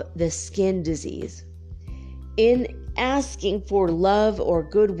of the skin disease." In asking for love or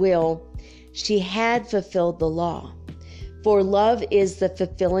goodwill, she had fulfilled the law. For love is the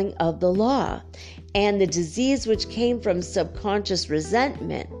fulfilling of the law, and the disease which came from subconscious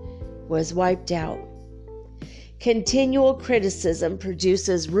resentment was wiped out. Continual criticism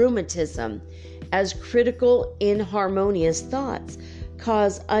produces rheumatism, as critical, inharmonious thoughts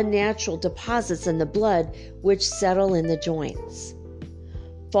cause unnatural deposits in the blood which settle in the joints.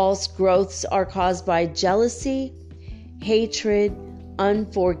 False growths are caused by jealousy, hatred,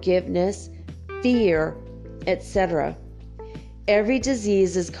 unforgiveness, fear, etc. Every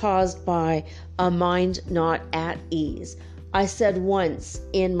disease is caused by a mind not at ease. I said once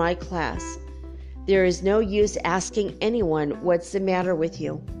in my class, there is no use asking anyone what's the matter with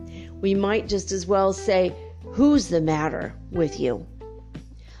you. We might just as well say, who's the matter with you?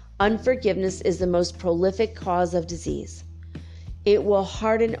 Unforgiveness is the most prolific cause of disease. It will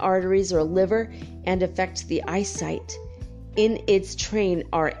harden arteries or liver and affect the eyesight. In its train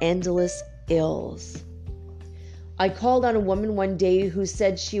are endless ills. I called on a woman one day who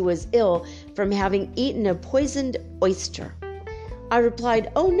said she was ill from having eaten a poisoned oyster. I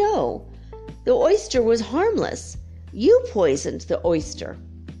replied, "Oh no, the oyster was harmless. You poisoned the oyster.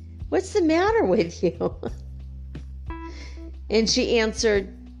 What's the matter with you?" And she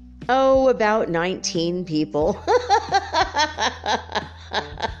answered, "Oh, about 19 people."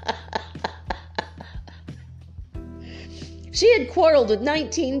 She had quarreled with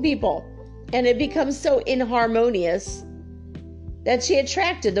 19 people and had become so inharmonious that she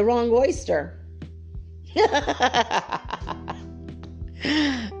attracted the wrong oyster.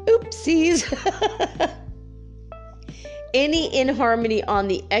 Oopsies. Any inharmony on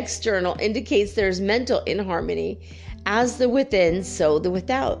the external indicates there's mental inharmony. As the within, so the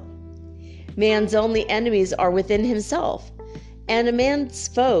without. Man's only enemies are within himself, and a man's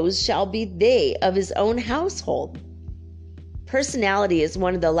foes shall be they of his own household. Personality is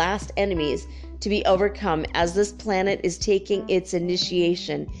one of the last enemies to be overcome as this planet is taking its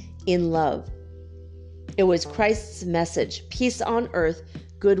initiation in love. It was Christ's message, peace on earth,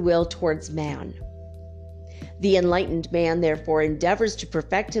 goodwill towards man. The enlightened man, therefore, endeavors to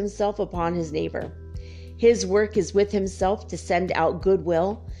perfect himself upon his neighbor. His work is with himself to send out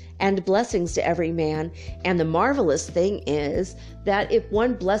goodwill and blessings to every man, and the marvelous thing is that if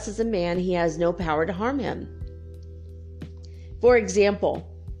one blesses a man, he has no power to harm him. For example,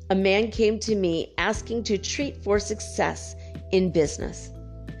 a man came to me asking to treat for success in business.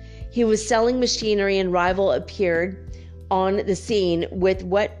 He was selling machinery, and rival appeared on the scene with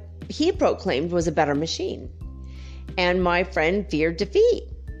what he proclaimed was a better machine. And my friend feared defeat.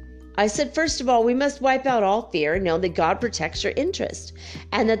 I said, first of all, we must wipe out all fear and know that God protects your interest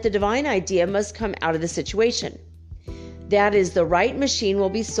and that the divine idea must come out of the situation. That is, the right machine will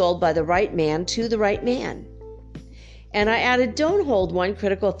be sold by the right man to the right man. And I added, don't hold one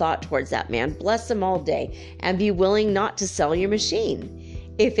critical thought towards that man. Bless him all day and be willing not to sell your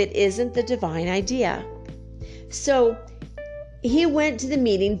machine if it isn't the divine idea. So he went to the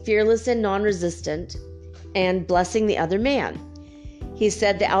meeting fearless and non-resistant and blessing the other man. He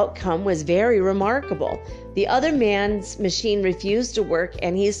said the outcome was very remarkable. The other man's machine refused to work,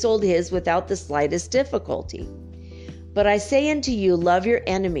 and he sold his without the slightest difficulty. But I say unto you, love your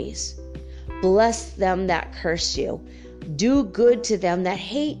enemies. Bless them that curse you. Do good to them that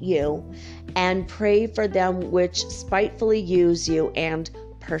hate you, and pray for them which spitefully use you and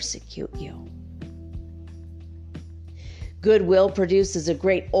persecute you. Goodwill produces a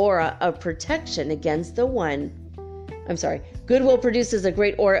great aura of protection against the one. Goodwill produces a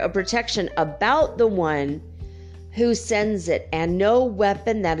great aura of protection about the one who sends it, and no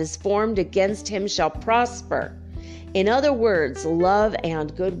weapon that is formed against him shall prosper. In other words, love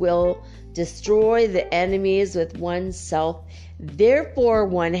and goodwill destroy the enemies with oneself. Therefore,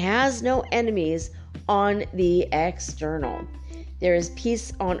 one has no enemies on the external. There is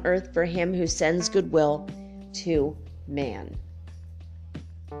peace on earth for him who sends goodwill to man.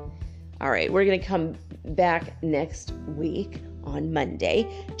 All right, we're going to come back next week on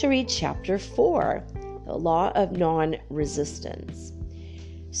Monday to read chapter 4, the law of non-resistance.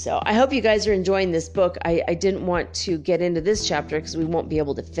 So I hope you guys are enjoying this book. I didn't want to get into this chapter because we won't be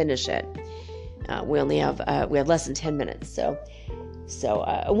able to finish it. We have less than 10 minutes. So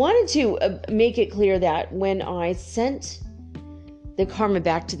I wanted to make it clear that when I sent the karma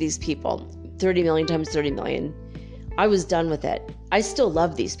back to these people, 30 million times 30 million, I was done with it. I still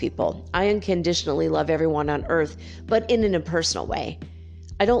love these people. I unconditionally love everyone on earth, but in an impersonal way.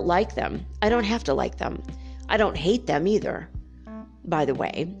 I don't like them. I don't have to like them. I don't hate them either, by the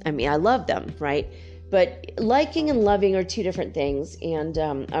way. I mean, I love them, right? But liking and loving are two different things. And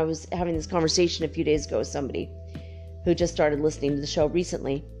I was having this conversation a few days ago with somebody who just started listening to the show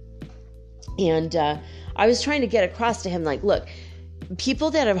recently. And I was trying to get across to him, like, look, people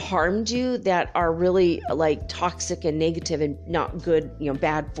that have harmed you, that are really like toxic and negative and not good,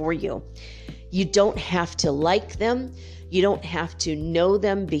 bad for you, you don't have to like them. You don't have to know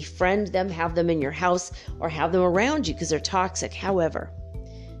them, befriend them, have them in your house, or have them around you because they're toxic. However,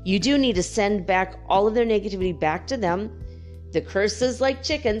 you do need to send back all of their negativity back to them. The curses, like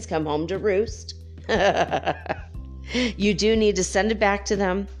chickens, come home to roost. You do need to send it back to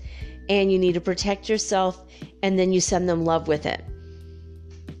them, and you need to protect yourself, and then you send them love with it.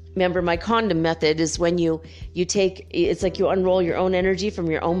 Remember, my condom method is when you take, it's like you unroll your own energy from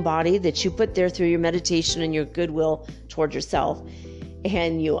your own body that you put there through your meditation and your goodwill toward yourself.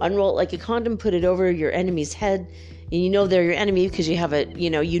 And you unroll it like a condom, put it over your enemy's head, And you know they're your enemy because you have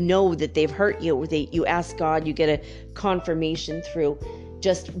you know that they've hurt you. You ask God, you get a confirmation through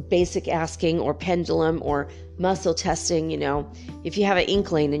just basic asking or pendulum or muscle testing. If you have an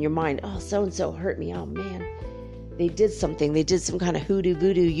inkling in your mind, oh, so-and-so hurt me. Oh man, they did something. They did some kind of hoodoo,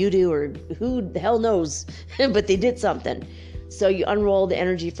 voodoo, you-do, or who the hell knows, but they did something. So you unroll the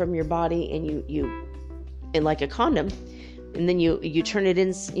energy from your body and you like a condom. And then you turn it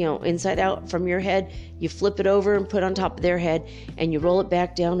inside out from your head. You flip it over and put on top of their head, and you roll it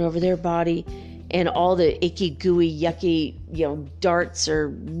back down over their body, and all the icky, gooey, yucky, darts or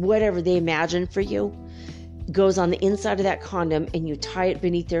whatever they imagine for you goes on the inside of that condom, and you tie it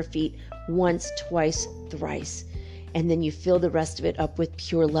beneath their feet once, twice, thrice, and then you fill the rest of it up with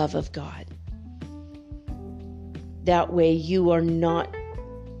pure love of God. That way, you are not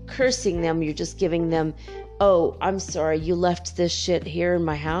cursing them. You're just giving them, oh, I'm sorry, you left this shit here in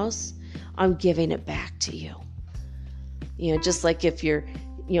my house. I'm giving it back to you. Just like if your,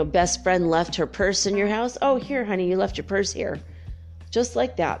 best friend left her purse in your house. Oh, here, honey, you left your purse here. Just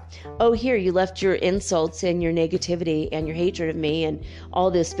like that. Oh, here, you left your insults and your negativity and your hatred of me and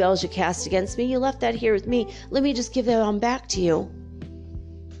all the spells you cast against me. You left that here with me. Let me just give that on back to you.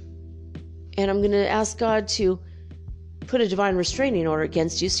 And I'm going to ask God to put a divine restraining order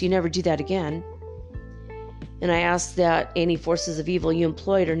against you so you never do that again. And I ask that any forces of evil you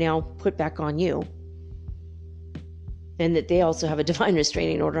employed are now put back on you. And that they also have a divine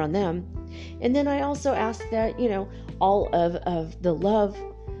restraining order on them. And then I also ask that, all of the love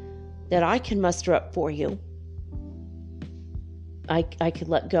that I can muster up for you, I could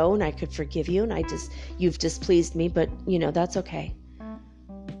let go and I could forgive you. And you've displeased me, but, that's okay.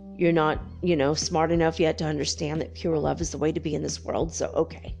 You're not, smart enough yet to understand that pure love is the way to be in this world. So,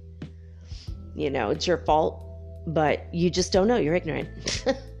 okay. It's your fault. But you just don't know. You're ignorant.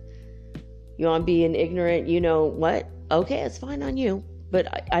 You want to be an ignorant, what? Okay, it's fine on you.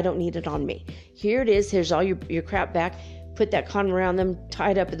 But I don't need it on me. Here it is. Here's all your crap back. Put that condom around them, tie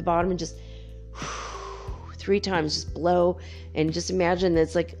it up at the bottom, and just 3 times just blow. And just imagine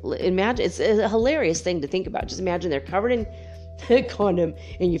it's a hilarious thing to think about. Just imagine they're covered in the condom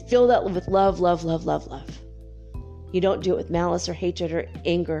and you fill that with love, love, love, love, love. You don't do it with malice or hatred or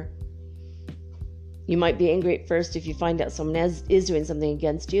anger. You might be angry at first if you find out someone is doing something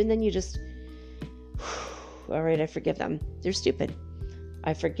against you, and then you just, all right, I forgive them. They're stupid.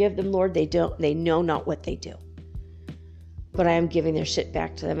 I forgive them, Lord. They know not what they do. But I am giving their shit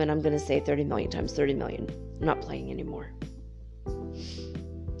back to them, and I'm going to say 30 million times 30 million. I'm not playing anymore.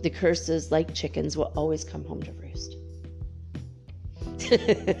 The curses, like chickens, will always come home to roost.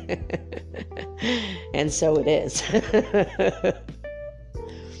 And so it is.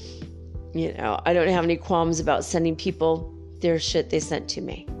 I don't have any qualms about sending people their shit they sent to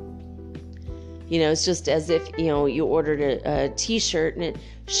me. It's just as if, you ordered a t-shirt and it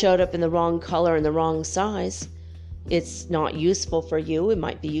showed up in the wrong color and the wrong size. It's not useful for you. It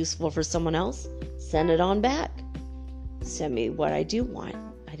might be useful for someone else. Send it on back. Send me what I do want.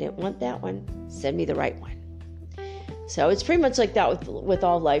 I didn't want that one. Send me the right one. So it's pretty much like that with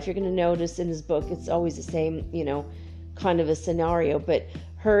all life. You're going to notice in this book, it's always the same, kind of a scenario, but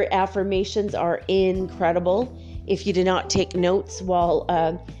her affirmations are incredible. If you did not take notes while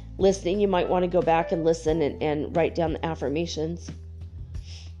listening, you might want to go back and listen and write down the affirmations.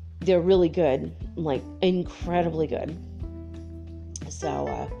 They're really good, like incredibly good.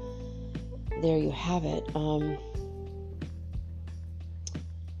 So there you have it.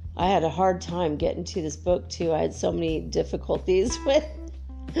 I had a hard time getting to this book too. I had so many difficulties with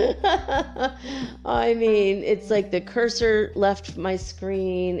I mean, it's like the cursor left my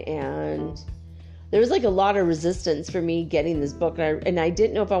screen and there was like a lot of resistance for me getting this book. And I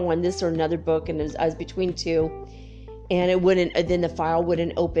didn't know if I wanted this or another book, and I was between two, and then the file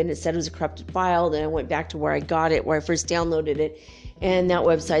wouldn't open. It said it was a corrupted file. Then I went back to where I got it, where I first downloaded it. And that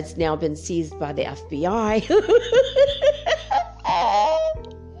website's now been seized by the FBI.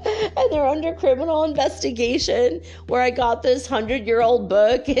 And they're under criminal investigation where I got this 100-year-old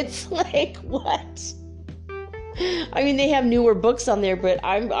book. It's like, what? I mean, they have newer books on there, but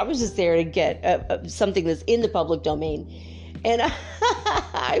I was just there to get something that's in the public domain. And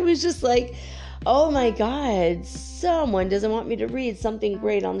I was just like, oh my God, someone doesn't want me to read something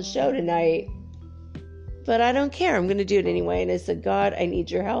great on the show tonight. But I don't care. I'm going to do it anyway. And I said, God, I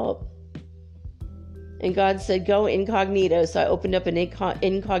need your help. And God said, go incognito. So I opened up an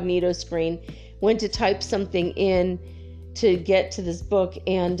incognito screen, went to type something in to get to this book.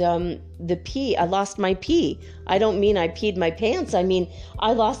 And the P, I lost my P. I don't mean I peed my pants. I mean,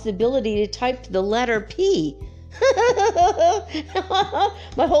 I lost the ability to type the letter P.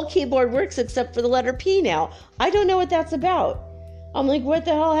 My whole keyboard works except for the letter P now. I don't know what that's about. I'm like, what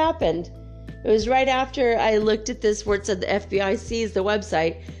the hell happened? It was right after I looked at this where it said the FBI seized the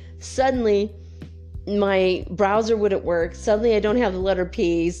website. Suddenly, my browser wouldn't work. Suddenly, I don't have the letter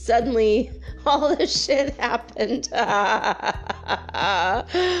P. Suddenly, all this shit happened. I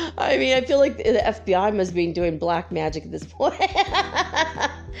mean, I feel like the FBI must be doing black magic at this point.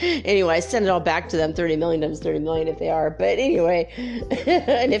 Anyway, I send it all back to them, 30 million times 30 million if they are. But anyway,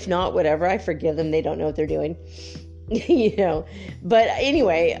 and if not, whatever, I forgive them. They don't know what they're doing. But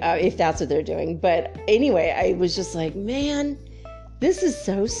anyway, if that's what they're doing. But anyway, I was just like, man, this is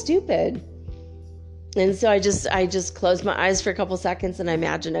so stupid. And so I just closed my eyes for a couple seconds and I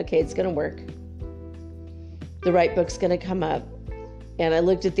imagined, okay, it's going to work. The right book's going to come up. And I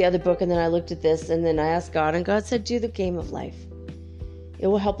looked at the other book and then I looked at this and then I asked God and God said, do the game of life. It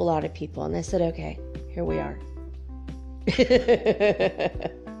will help a lot of people. And I said, okay, here we are.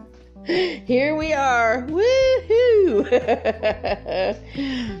 Here we are. Woohoo!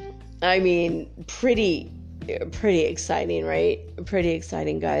 I mean, pretty exciting, right? Pretty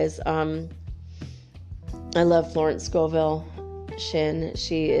exciting, guys. I love Florence Scovel Shinn.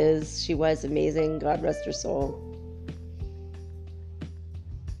 She was amazing. God rest her soul.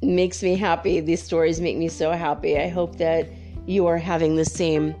 Makes me happy. These stories make me so happy. I hope that you are having the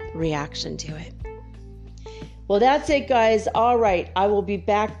same reaction to it. Well, that's it, guys. All right. I will be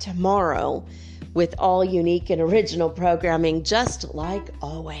back tomorrow with all unique and original programming, just like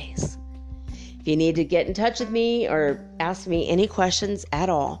always. If you need to get in touch with me or ask me any questions at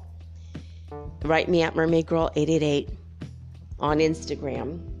all, write me at mermaidgirl888 on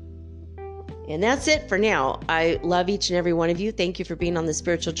Instagram. And that's it for now. I love each and every one of you. Thank you for being on the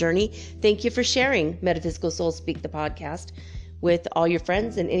spiritual journey. Thank you for sharing Metaphysical Soul Speak, the podcast, with all your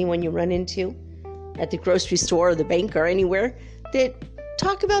friends and anyone you run into at the grocery store or the bank or anywhere that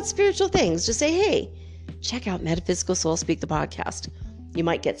talk about spiritual things. Just say, hey, check out Metaphysical Soul Speak, the podcast. You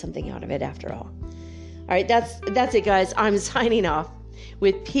might get something out of it after all. All right, that's it, guys. I'm signing off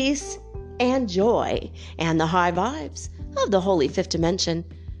with peace and joy and the high vibes of the holy fifth dimension.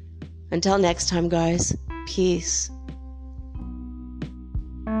 Until next time, guys, peace.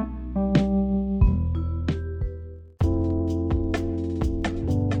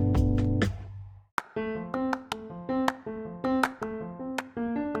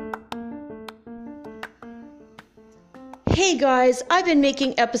 Hey guys, I've been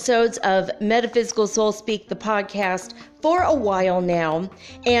making episodes of Metaphysical Soul Speak, the podcast, for a while now,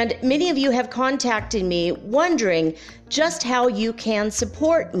 and many of you have contacted me wondering just how you can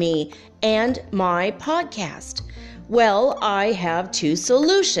support me and my podcast. Well, I have two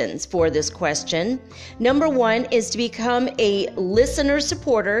solutions for this question. Number one is to become a listener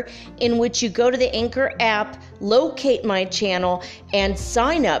supporter, in which you go to the Anchor app, locate my channel, and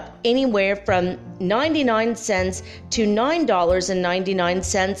sign up anywhere from 99 cents to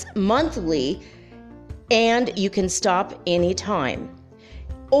 $9.99 monthly, and you can stop anytime.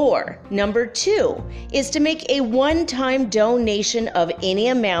 Or number two is to make a one-time donation of any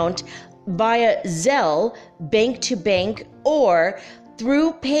amount via Zelle, bank to bank, or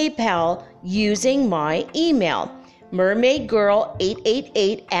through PayPal using my email,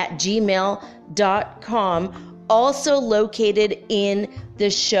 mermaidgirl888@gmail.com, also located in the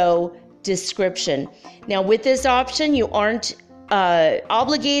show description. Now, with this option, you aren't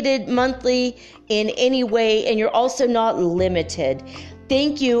obligated monthly in any way, and you're also not limited.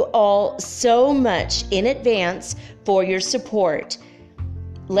 Thank you all so much in advance for your support.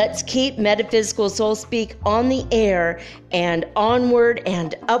 Let's keep Metaphysical Soul Speak on the air and onward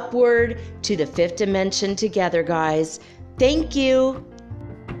and upward to the fifth dimension together, guys. Thank you.